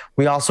masses.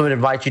 We also would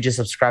invite you to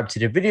subscribe to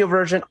the video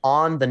version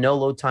on the No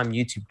Load Time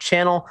YouTube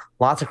channel.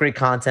 Lots of great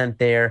content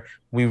there.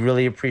 We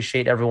really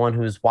appreciate everyone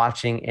who's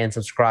watching and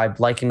subscribed,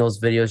 liking those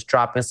videos,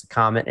 dropping us a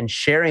comment, and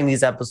sharing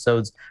these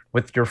episodes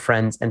with your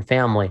friends and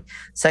family.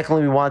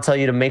 Secondly, we want to tell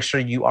you to make sure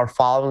you are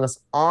following us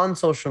on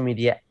social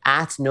media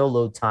at No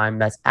Load Time.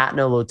 That's at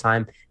No Load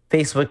Time,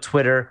 Facebook,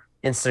 Twitter,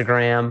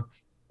 Instagram,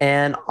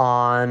 and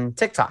on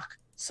TikTok.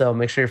 So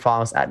make sure you're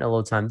following us at No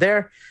Load Time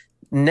there.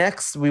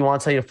 Next, we want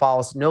to tell you to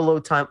follow us No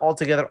Load Time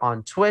Altogether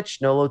on Twitch.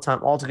 No Load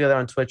Time Altogether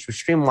on Twitch. We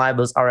stream live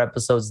our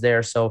episodes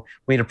there, so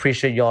we'd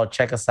appreciate you all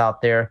check us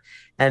out there.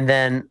 And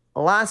then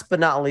last but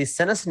not least,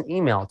 send us an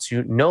email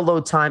to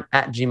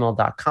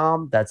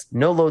noloadtime@gmail.com. That's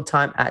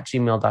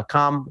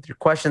noloadtime@gmail.com with your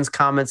questions,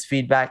 comments,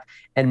 feedback,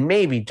 and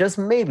maybe, just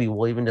maybe,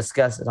 we'll even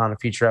discuss it on a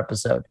future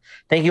episode.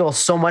 Thank you all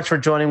so much for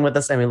joining with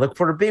us, and we look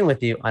forward to being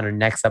with you on our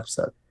next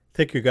episode.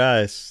 Take care,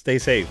 guys. Stay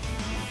safe.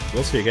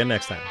 We'll see you again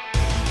next time.